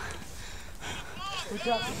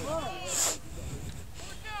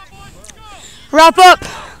 Wrap up.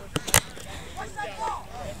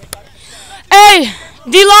 Hey,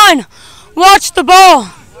 D-line, watch the ball.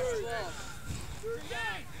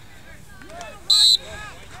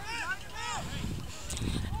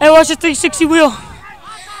 Hey, watch the 360 wheel.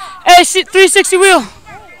 Hey, 360 wheel.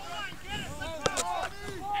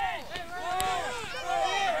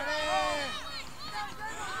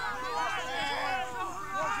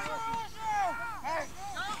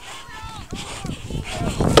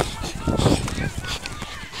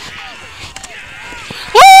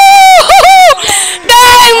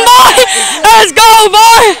 Let's go,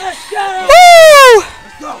 boy! Woo!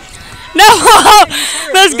 No,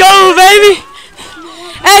 let's go, baby!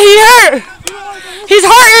 Hey, he hurt! He's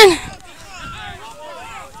hurting!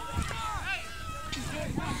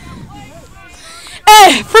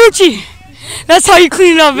 Hey, Frucci! That's how you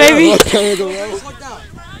clean it up, baby! I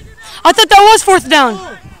thought that was fourth down.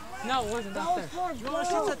 No, it wasn't out there.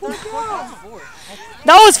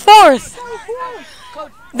 That was fourth.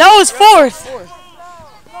 That was fourth.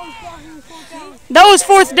 That was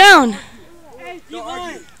fourth down.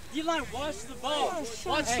 D-line, watch the ball.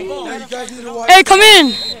 Watch the ball. Hey, come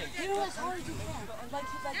in.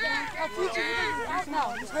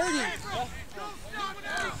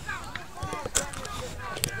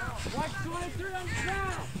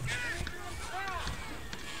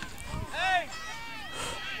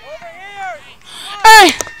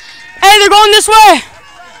 Hey, they're going this way.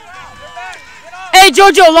 Hey,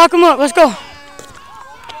 JoJo, lock them up. Let's go.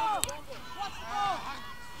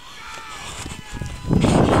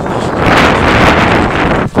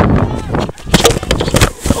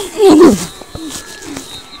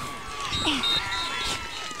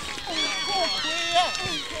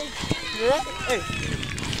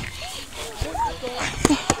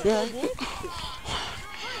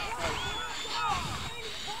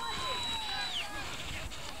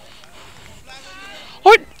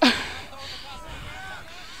 What? Yeah,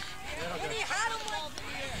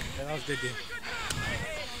 that was a good deal.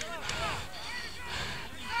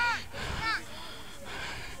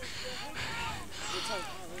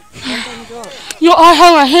 Yo, I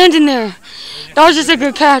had my hand in there. That was just a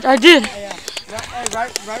good catch. I did. Yeah.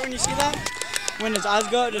 Right when you see that, when his eyes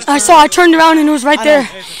go, just I turned around and it was right there.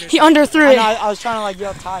 He underthrew it. I was trying to like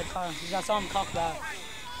yell tied. I saw him cock back.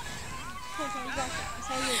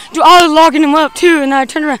 Dude, I was logging him up too, and I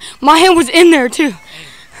turned around. My hand was in there too.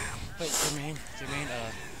 Wait, Jermaine,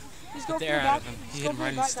 hit the air out of him. He hit him right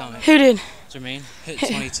in the stomach. Who did? Jermaine hit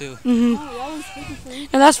 22. Mm-hmm.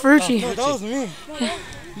 No, that's Ferrucci. No, that was me.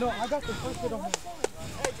 No, I got the first hit on him.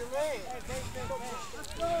 Hey, Jermaine.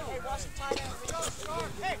 Hey, watch the tight end.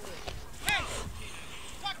 Hey.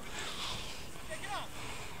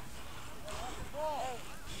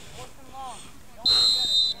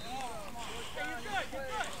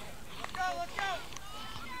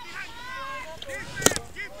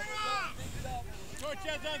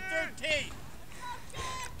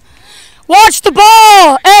 Watch the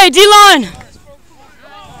ball! Hey, D-line!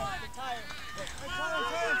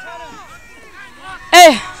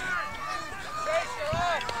 Hey!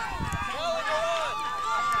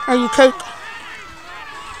 Are you cake?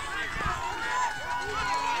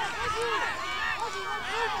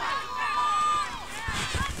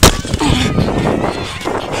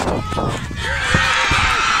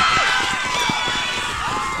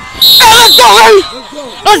 go, Larry.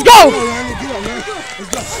 Let's go.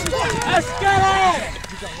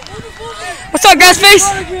 What's up, gas face?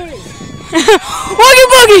 Woogie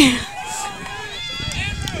boogie.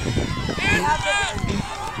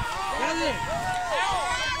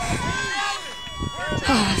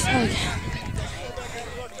 Oh, sorry.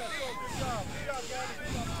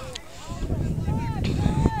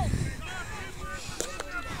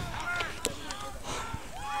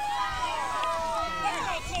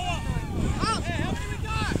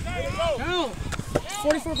 Go.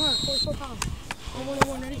 44 pounds. 44 pounds. I'm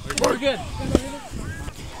 1-1, ready? We're good.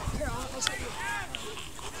 Here, I'll set you.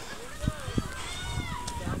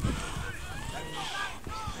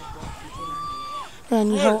 I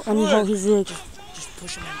need help. I need help. He's big. Just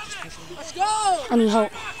push him in. Just push him in. Let's go! I need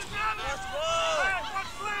help.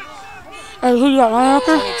 Hey, who you got?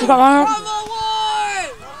 Linebacker? You got linebacker? Bravo one!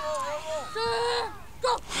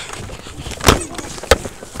 Go!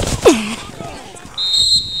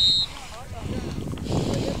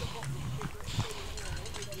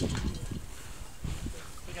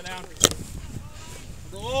 Take it down.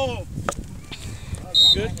 Go.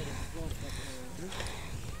 Good.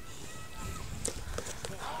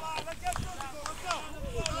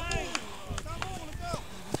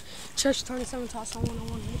 Church 27 toss on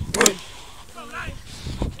 1-on-1, ready?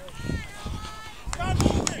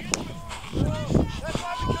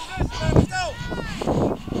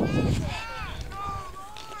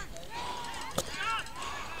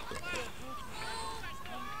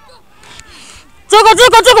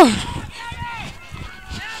 Juggle.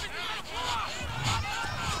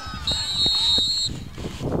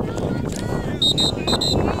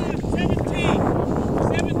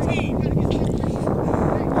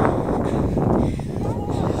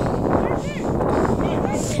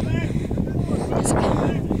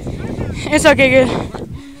 It's okay, good.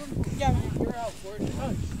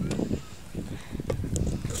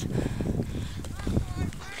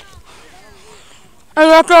 Hey,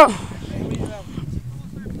 let's go.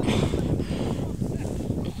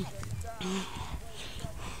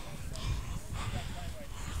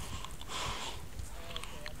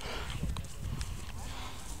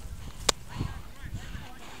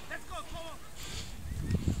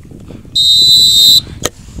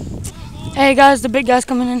 Hey guys, the big guy's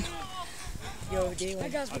coming in. Yo, Jalen. Hey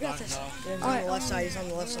guys, we got this. He's on the left side. He's on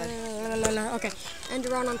the left side. No. Okay. End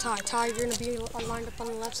around on Ty. Ty, you're going to be lined up on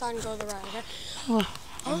the left side and go to the right, okay?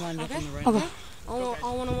 I'm lined up on the right. Okay. All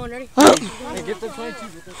 1-on-1, ready? Hey, get the 22.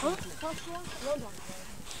 Get the 22.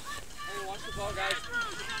 Hey, watch the ball, guys.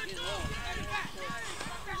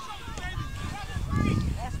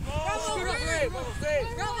 Bravo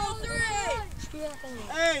three!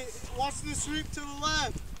 Hey, watch the sweep to the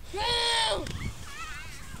left. Go!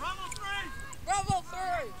 Bravo three!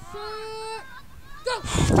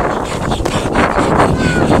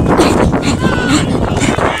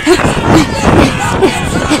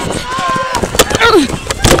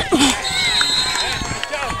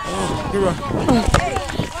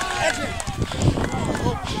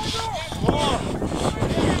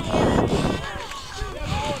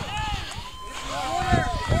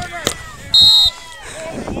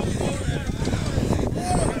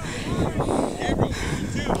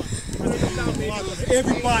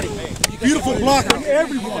 Everybody. Beautiful block from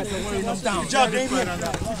everyone. Good job, Damien.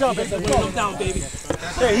 Good job, baby. Go down, baby.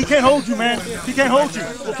 Hey, he can't hold you, man. He can't hold you,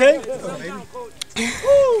 okay?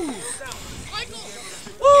 Woo!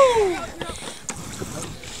 Woo!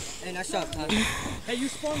 Hey, nice shot, Ty. Hey, you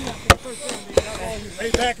spun that for the first round, man.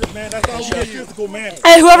 Hey, Packers, man. That's all you get physical, man.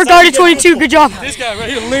 Hey, whoever guarded 22, good job. This guy right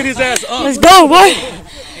here lit his ass up. Let's go, boy.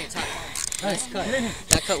 Hey, Ty. Nice cut.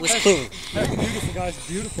 That cut was clean. Hey, beautiful, guys.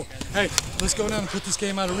 Beautiful. Hey, let's go down and put this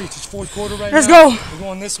game out of reach. It's fourth quarter right Let's now. go. We're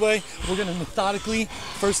going this way. We're going to methodically,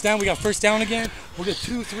 first down. We got first down again. We'll get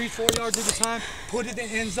 2, 3, 4 yards at a time, put it in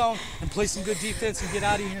the end zone, and play some good defense and get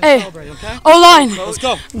out of here and Hey. celebrate, okay? O-line. Let's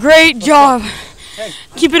go. Great job. Hey.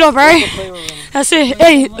 Keep it up, all right? That's it.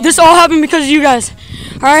 Hey, this all happened because of you guys.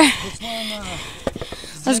 All right?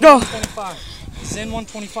 Let's go. 125. Zen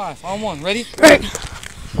 125. On one. Ready? Right.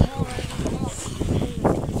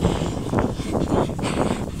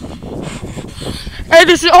 Hey,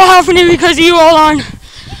 this is all happening because of you, O-line.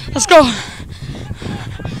 Let's go.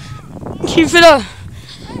 Keep it up.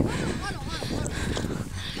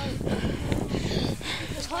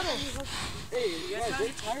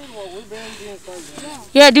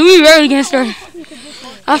 Yeah, dude, we barely getting started.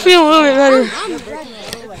 I feel a little bit better.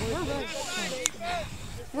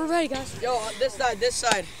 We're ready, guys. Yo, this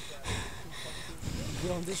side.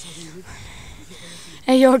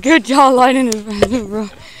 Hey, yo, good job lighting this, bro.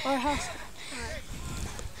 Our house.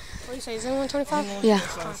 do you say? Is it 125? Yeah. Is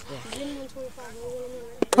it 125?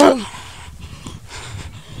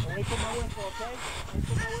 Wait for my whistle, okay? Wait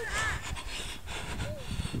for my whistle.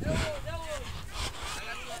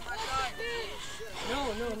 No,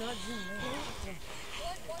 not Zoom.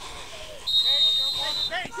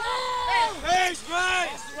 Pace, run!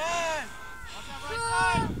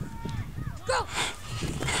 Go!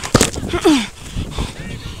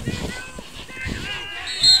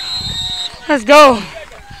 Let's go.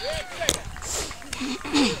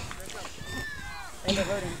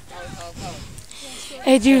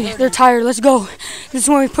 Hey, dude, they're tired. Let's go. This is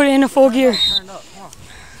when we put it in a full gear. Turn up, come on.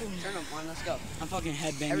 Turn up, man, let's go. I'm fucking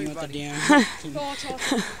headbanging with the damn.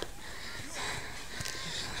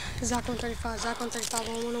 Zach 135, Zach 135,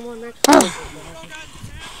 1-on-1, man.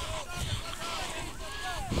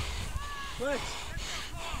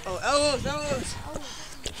 Oh, elbows.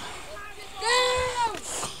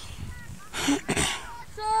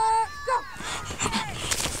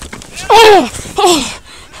 Oh!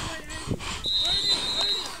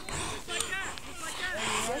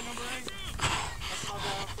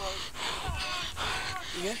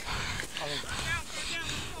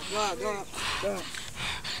 Go.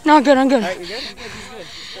 No, I'm good. I'm good. Alright, you good?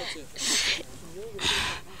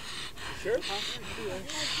 Sure?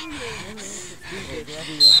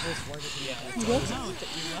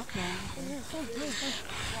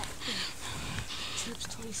 Trips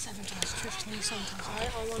 27 times.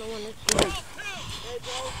 Alright, all 1-on-1, man.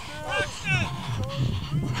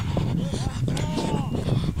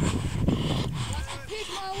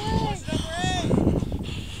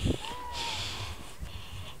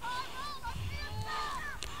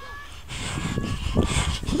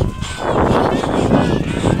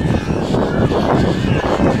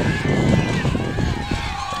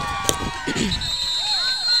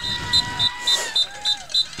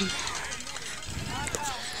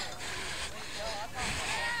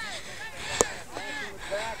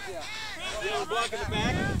 Block in the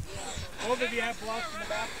back. Both of you have blocks in the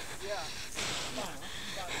back.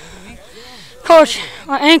 Coach,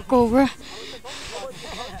 my ankle, bro.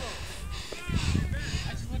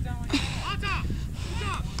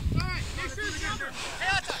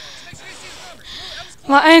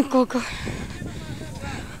 My ankle, coach.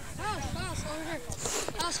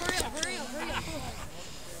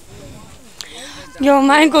 Yo,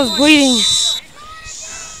 my ankle's bleeding.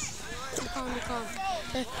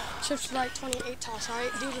 Okay, Chips like 28 toss,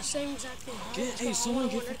 alright? Do the same exact thing. Hey, someone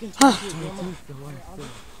get freaking 22.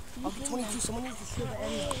 I'll get 22. Someone needs to steal the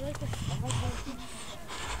end.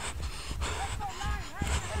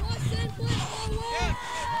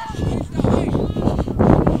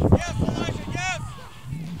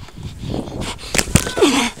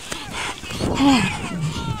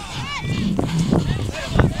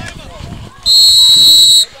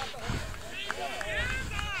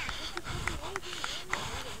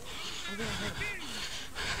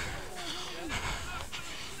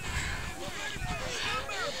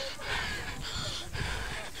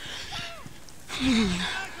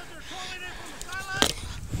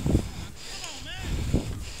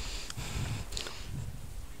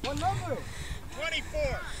 What number?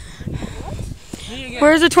 24.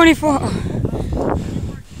 Where's the 24?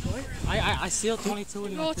 I sealed 22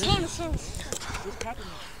 in my thing.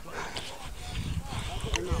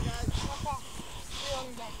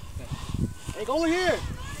 Hey, go over here.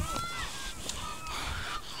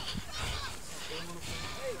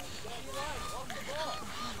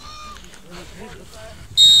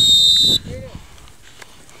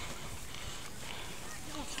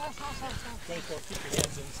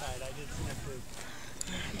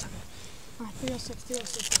 Alright, 306.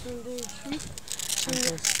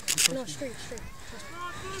 No, streak.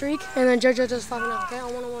 Streak, and then JoJo does 5 and out, okay?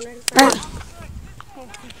 On 1-on-1, ready?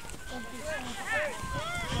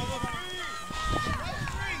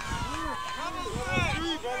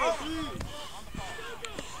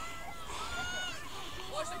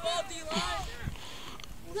 Watch the ball, D-line.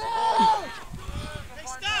 Go! Hey,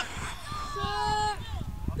 stop!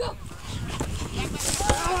 Go!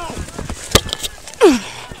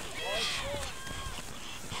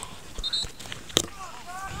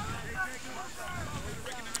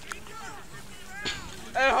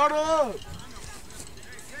 Hey, hold on!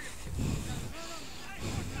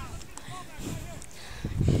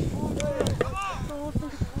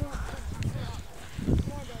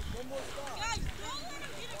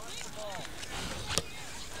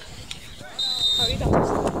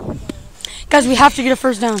 Guys, we have to get a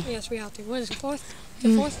first down. Yes, we have to. What is it, fourth?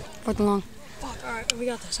 Fourth and long. Fuck, alright, we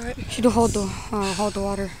got this, alright? Should hold the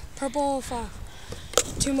water. Purple 5.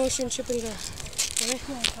 2 motion, chip and go.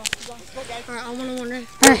 Alright, I'm 1-on-1 ready.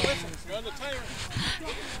 You're on the timer.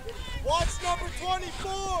 Watch number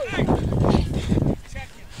 24.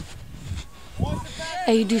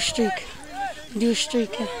 Hey, you do streak. Do a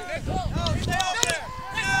streak. Go back.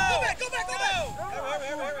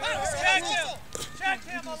 Check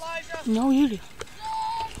him, Elijah. No, you do.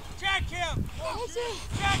 Check him.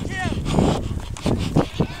 Check him.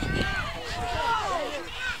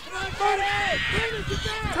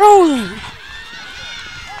 Throw him.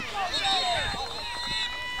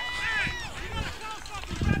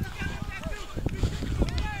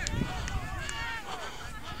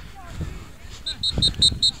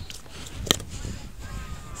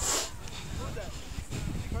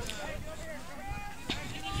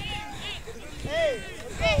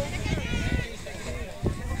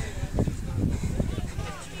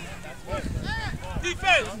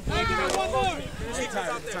 Defense. One more.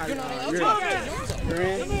 You're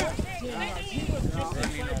in.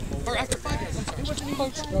 Or after 5 minutes, I'm sorry.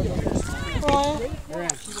 Coach. You're in.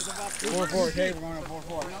 4-4, okay? We're going to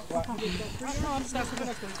 4-4.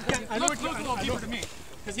 I know it's a little deeper to me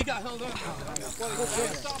because he got held up.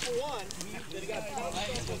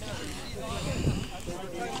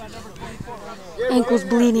 Ankle's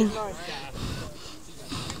bleeding.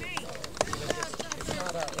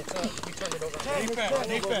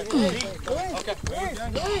 Defense. Okay.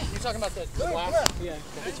 You talking about the glass? Yeah.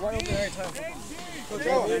 It's right over there. Coach,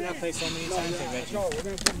 we're not play so many times already. We're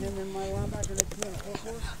going to put him in my linebacker next to me on a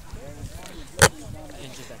 4-4.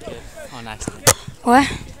 Injured that kid on accident. What?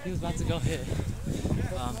 He was about to go hit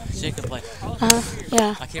Jacob like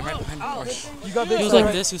Yeah. I came right behind him. Or, You got he was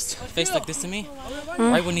like this, he was faced like this to me.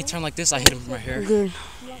 Right when he turned like this, I hit him right here. Good.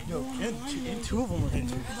 Yo, and two of them were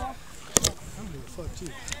injured. I don't give a fuck, too.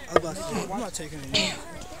 I'm not taking it.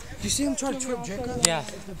 Did you see him try to trip Jacob? Yeah.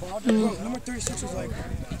 Bro, number 36 was like,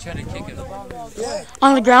 He tried to kick it. yeah.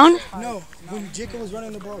 On the ground? No, when Jacob was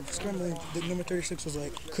running the ball, scrambling, the number 36 was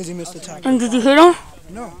like, because he missed the tackle. And did you hit him?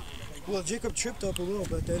 No. Well, Jacob tripped up a little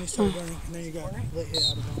bit, then he started running, and then he got late hit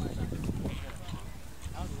out of bounds.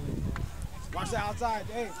 Watch the outside.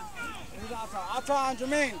 Hey, here's outside. Outside,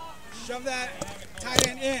 Jermaine. Shove that tight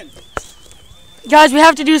end in. Guys, we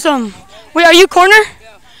have to do something. Wait, are you corner?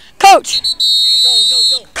 Yeah. Coach.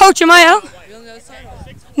 Coach, am I out?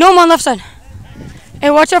 No, I'm on left side. Hey,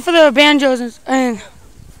 watch out for the banjos and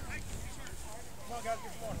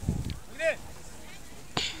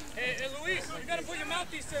Hey, Luis, you gotta put your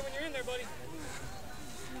mouthpiece there when you're in there, buddy.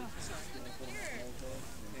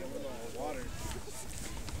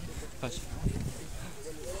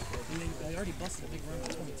 They already busted a big run at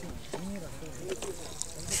 22.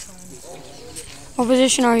 what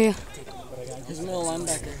position are you? He's middle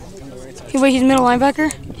linebacker. Wait, he's middle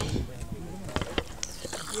linebacker?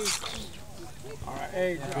 All right,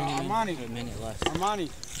 hey, Armani. A minute left. Armani.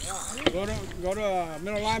 Go to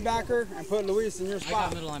middle linebacker and put Luis in your I got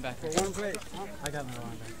spot. middle linebacker. One play. I got middle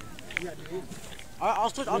linebacker. I'll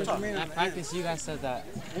switch. I'll talk. At practice, you guys said that.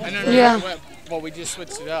 Yeah. Well, we just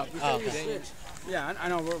switched it up. Oh, okay. Yeah, I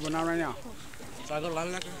know, but not right now. So I go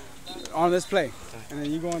linebacker? On this play. And then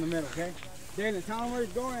you go in the middle, okay? Jalen, tell him where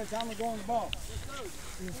he's going and tell him to go on the ball.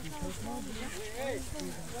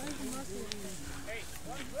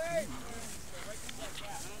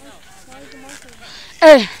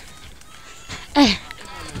 Hey. Hey.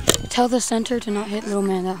 Tell the center to not hit little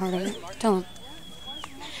man that hard. Okay? Tell him.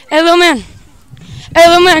 Hey, little man. Hey,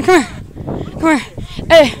 little man, come here. Come here.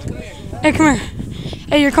 Hey. Hey, come here.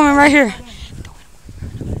 Hey, you're coming right here.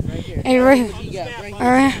 Hey, you're right here.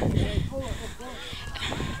 All right.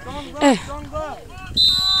 Hey.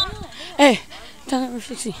 Hey. Tell that we're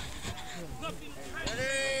 60.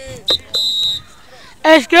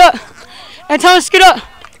 Hey, scoot up. Hey, tell him to scoot up.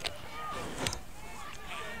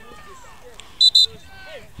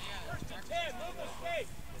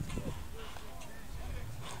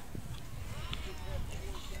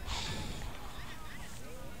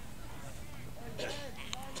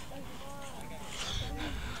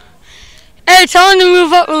 Hey, tell him to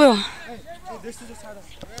move up a little. Hey, this is just how to...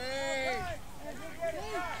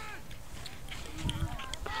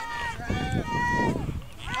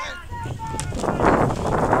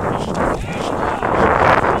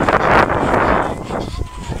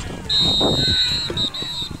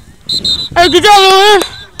 Hey, good job, little man.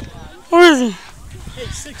 Where is he? Hey,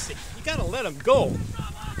 60, you gotta let him go.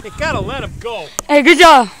 You gotta let him go. Hey, good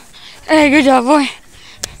job. Hey, good job, boy.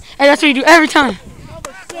 Hey, that's what you do every time.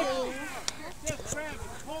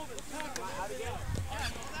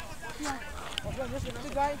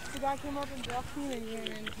 The guy came up and blocked me and ran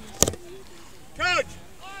into me. Coach!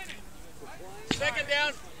 Second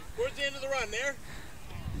down, towards the end of the run, there.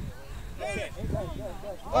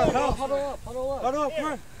 Alright, huddle up. Huddle up, come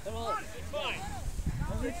on.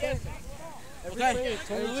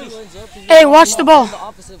 Hey, watch the ball.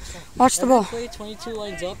 Watch the ball. Play 22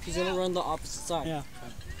 lines up, he's gonna run the opposite side. Yeah.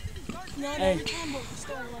 Hey.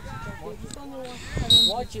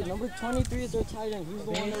 Watch it. Number 23 is their tight end. He's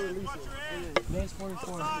the one that releases. Base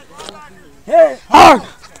 44. Hey! Hard!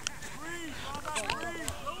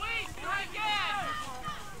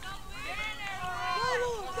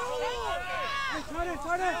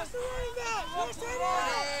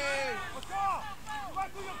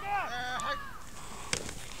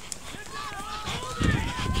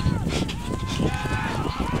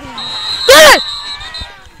 Get it!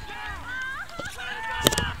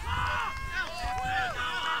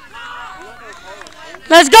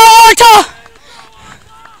 Let's go, Arta!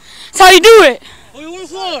 That's how you do it. Who you looking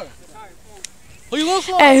for? Who you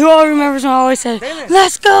looking for? Hey, who all remembers when I always said,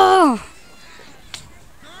 let's go?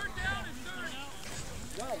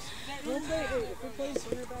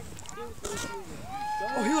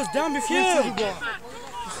 Oh, he was down before he threw the ball.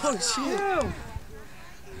 Oh, shit.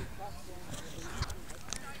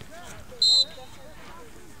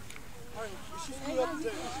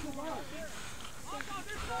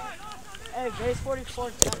 Hey, base 44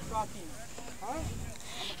 is not dropping.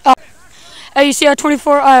 Hey, you see how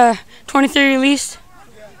 23 released?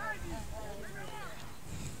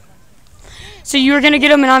 So you were going to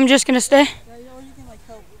get him and I'm just going to stay? Yeah, or you can like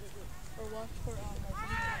help or watch for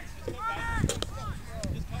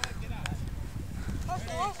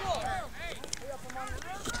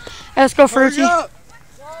Hey, let's go, Fruity.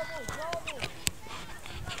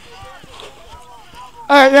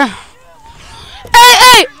 Alright, yeah.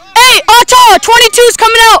 Hey, Arta! 22's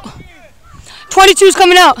coming out! 22's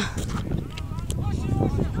coming out.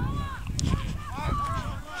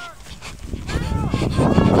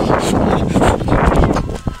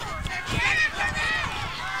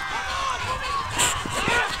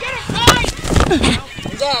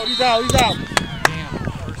 He's out. Damn,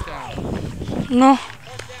 first down. No.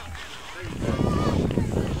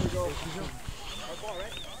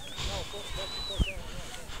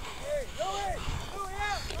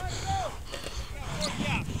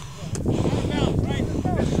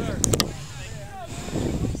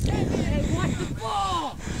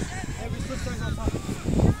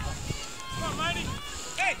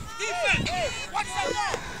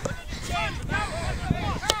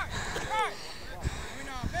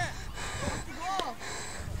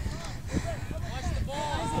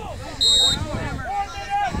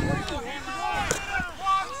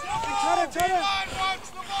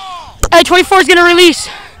 Hey, 24's gonna release.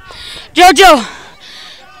 JoJo.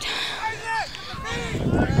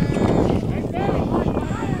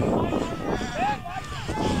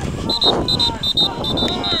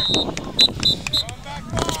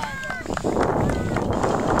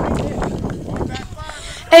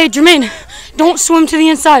 Hey, Jermaine, don't swim to the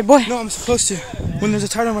inside, boy. No, I'm supposed to. When there's a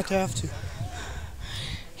tight end right there, I have to.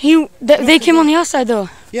 They came on the outside, though.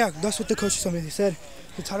 Yeah, that's what the coach told me. They said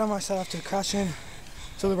the tight end right side have to crash in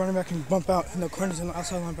so the running back can bump out and the corners and the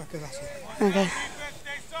outside linebackers outside. Okay.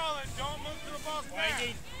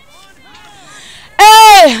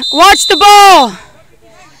 Hey, watch the ball.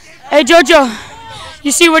 Hey, JoJo,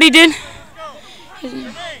 you see what he did?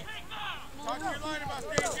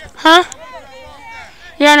 Huh?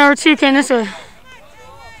 Yeah, number 2 came this way.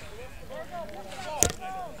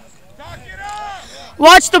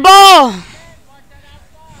 Watch the ball.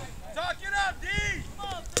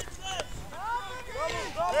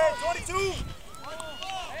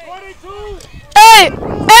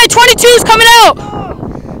 Hey, 22's coming out.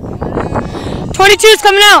 22's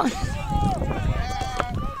coming out.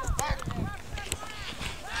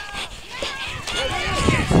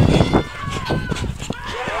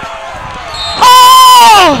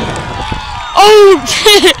 Oh,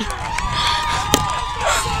 shit.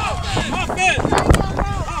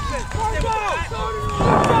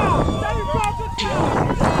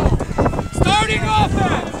 Starting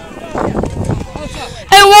offense.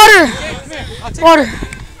 Hey, water.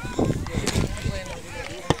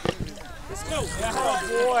 Let's go.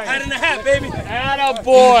 Hat in the hat, baby. Atta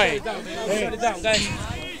boy. Shut it down, guys.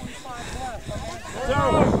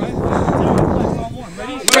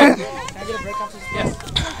 Ready? Can I get a break off this? Yes.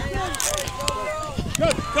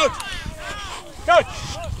 Good, coach. Coach.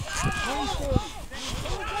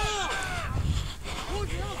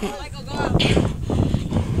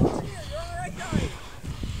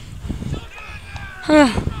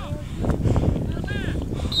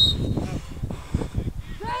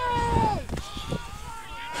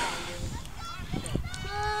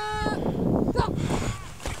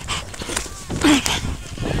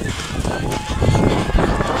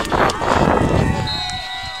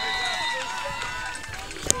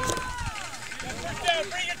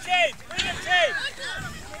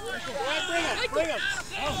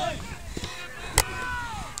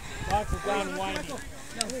 Box is down and winding.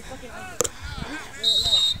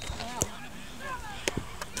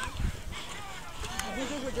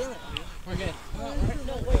 We're good.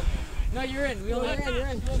 No, you're in. You're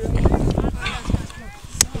in.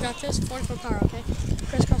 You got this. 44 power, okay?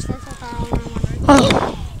 Crisscross 44 power. All one, ready?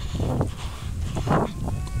 Oh.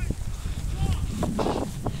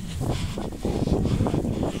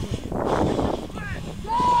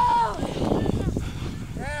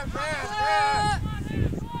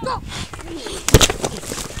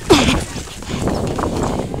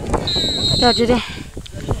 Yeah, did it.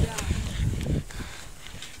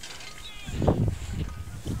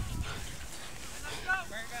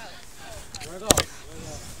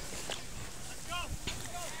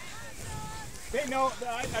 They know,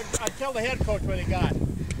 I tell the head coach what they got.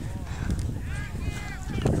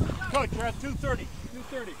 Coach, we're at 2:30.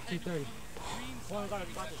 2:30. 2:30.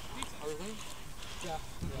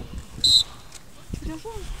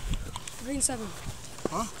 Green 7.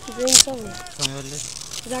 Huh? Green 7. Tell me what it is.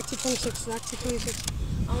 It's actually 26. It's actually 26.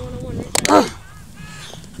 I want to win it.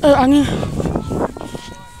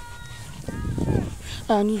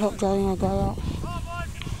 I need help driving my guy out.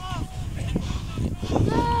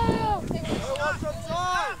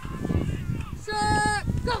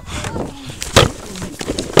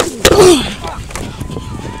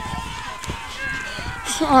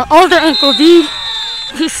 Other ankle, dude.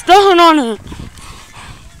 He's stepping on it.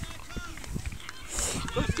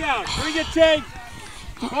 Push down. Bring it, change.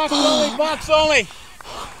 Box only, box only.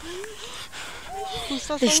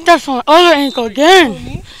 He steps on the other ankle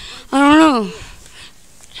again. I don't know.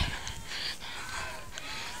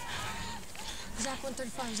 Zach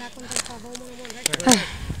 135. Zach 135. 1-1-1. Right?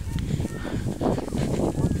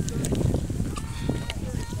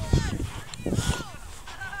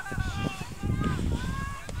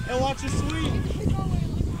 And watch your sweep.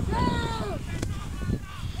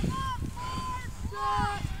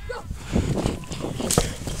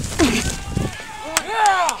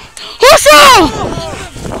 Hustle!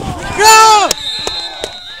 Go!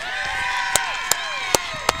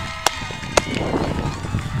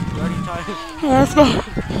 Yeah, let's go.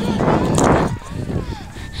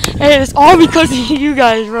 Hey, it's all because of you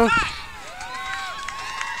guys, bro.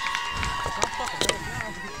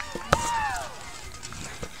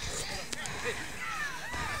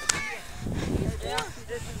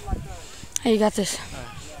 Hey, you got this.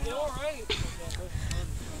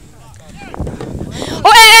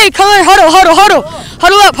 Oh, hey, come here, huddle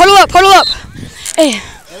up. Hey,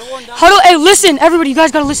 huddle, hey, listen, everybody, you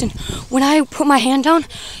guys gotta listen. When I put my hand down,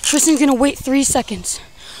 Tristan's gonna wait 3 seconds.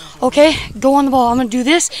 Okay, go on the ball. I'm gonna do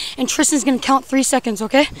this, and Tristan's gonna count 3 seconds,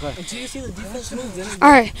 okay? Until you see the defense move, then All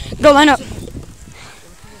right, go line up.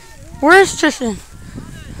 Where's Tristan?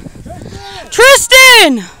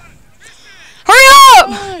 Tristan! Hurry up!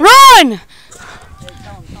 Run!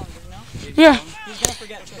 Yeah.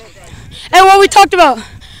 Hey, what we talked about?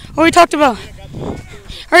 Hurry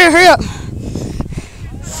up.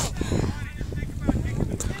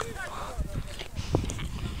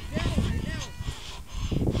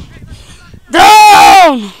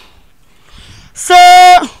 Down!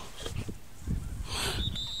 Set!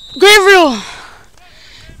 Gabriel!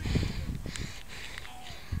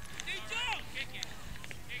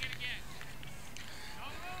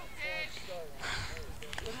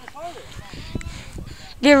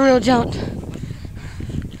 Gabriel jumped.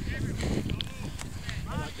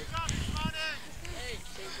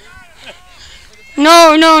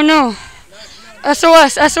 No.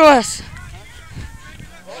 SOS.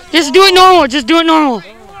 Just do it normal.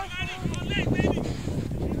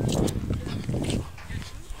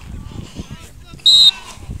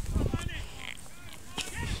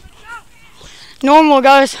 Normal,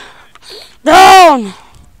 guys. Down.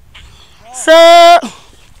 Set.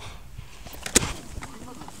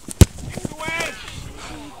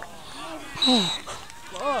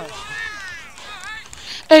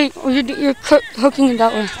 Hey, you're hooking it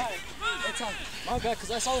that way. my bad,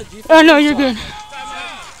 because I saw the defense. Oh, no, you're good.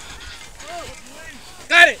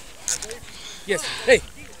 Got it. Yes. Hey,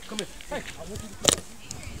 come here. Hey.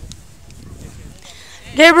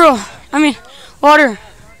 Gabriel, water.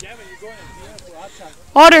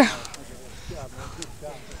 Water.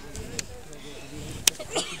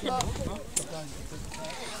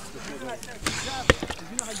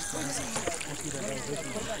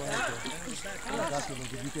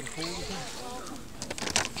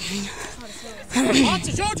 On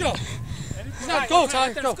to JoJo. He's not go,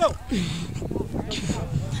 Ty. Go.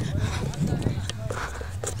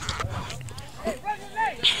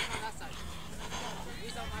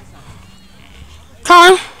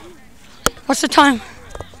 Time? What's the time?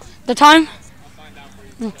 The time?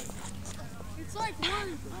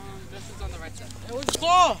 Justin's on the right side. Hey, where's the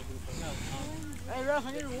claw? Hey, ref,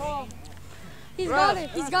 I need a wall. He's got it.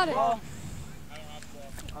 He's got it. Oh,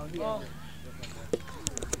 yeah.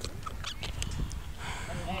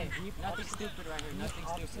 Hey, nothing stupid right here. Nothing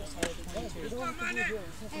stupid.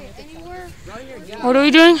 Hey, anywhere. What are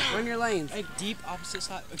we doing? Run your lanes. Hey, deep opposite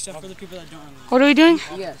side, except for the people that don't run lanes. What are we doing?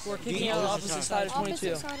 Yes. We're kicking out the opposite side of 22.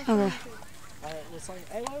 Opposite side of Okay. 22. Alright, let's like,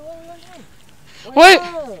 hey, wait. Wait.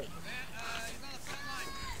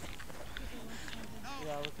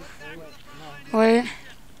 Wait.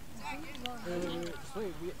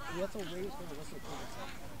 Wait, we have to wait for the whistle to start.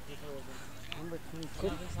 Number 22.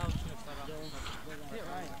 That's how it's gonna start off. Yeah,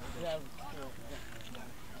 right. Yeah.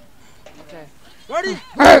 Okay. Ready?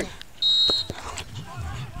 Hey.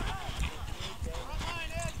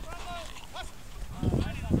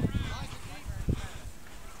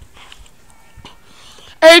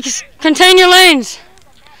 Hey, contain your lanes.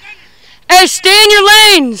 Hey, stay in your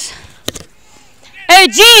lanes. Hey,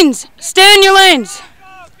 Jeans, stay in your lanes.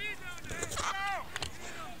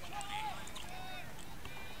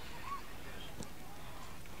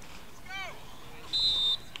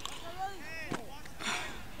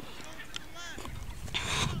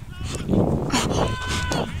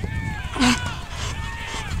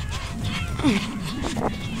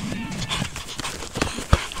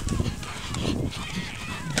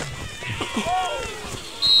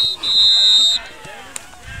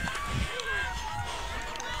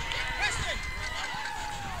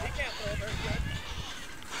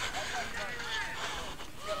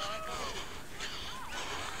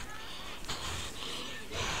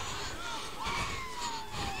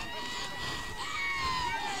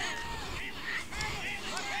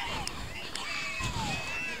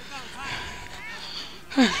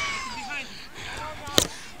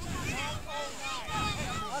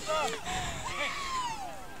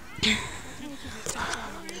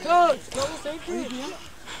 Coach, double safety.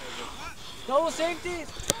 Double safety.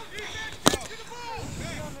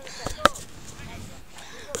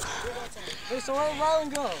 Hey, so where did Rylan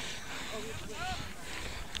go?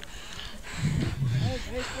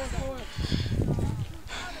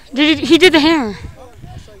 He did the hammer.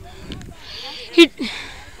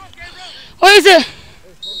 What is it?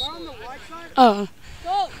 Oh.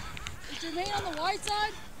 Go. Is Jermaine on the white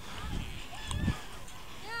side?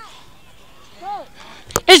 Go.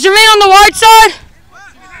 Is Jermaine on the white side?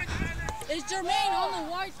 Is Jermaine on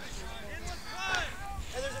the white side?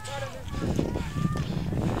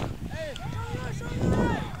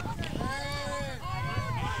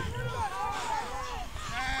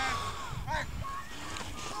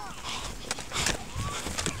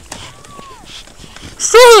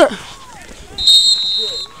 Shoot it!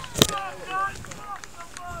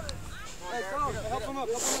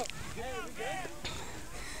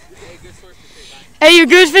 Hey, you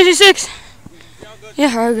good, 56?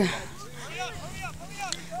 Yeah, okay.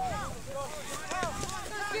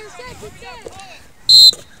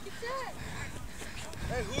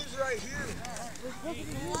 Hey, who's right here?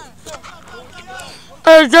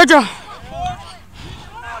 Hey, Jojo.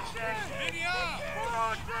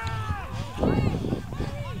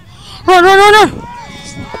 Run.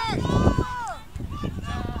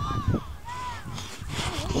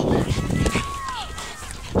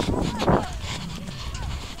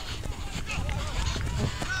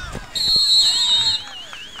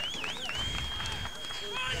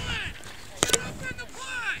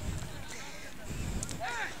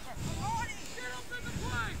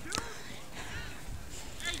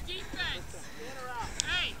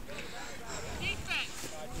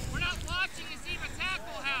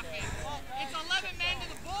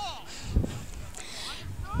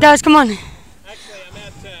 Guys, come on. Actually, I'm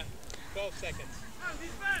at 12 seconds.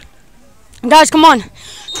 Guys, come on.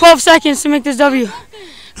 12 seconds to make this W.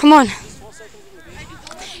 Come on.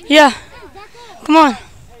 Yeah. Come on.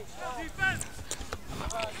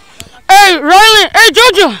 Hey, Rylan. Hey,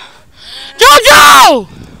 Jojo. Jojo!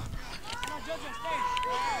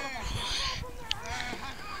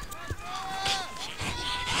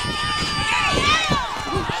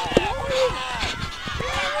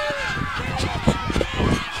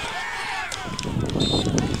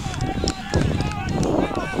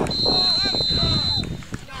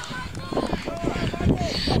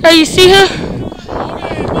 Hey, you see him?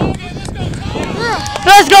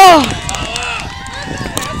 Let's go!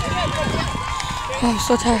 Oh, I'm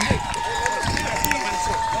so tired.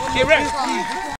 Hey, Rex.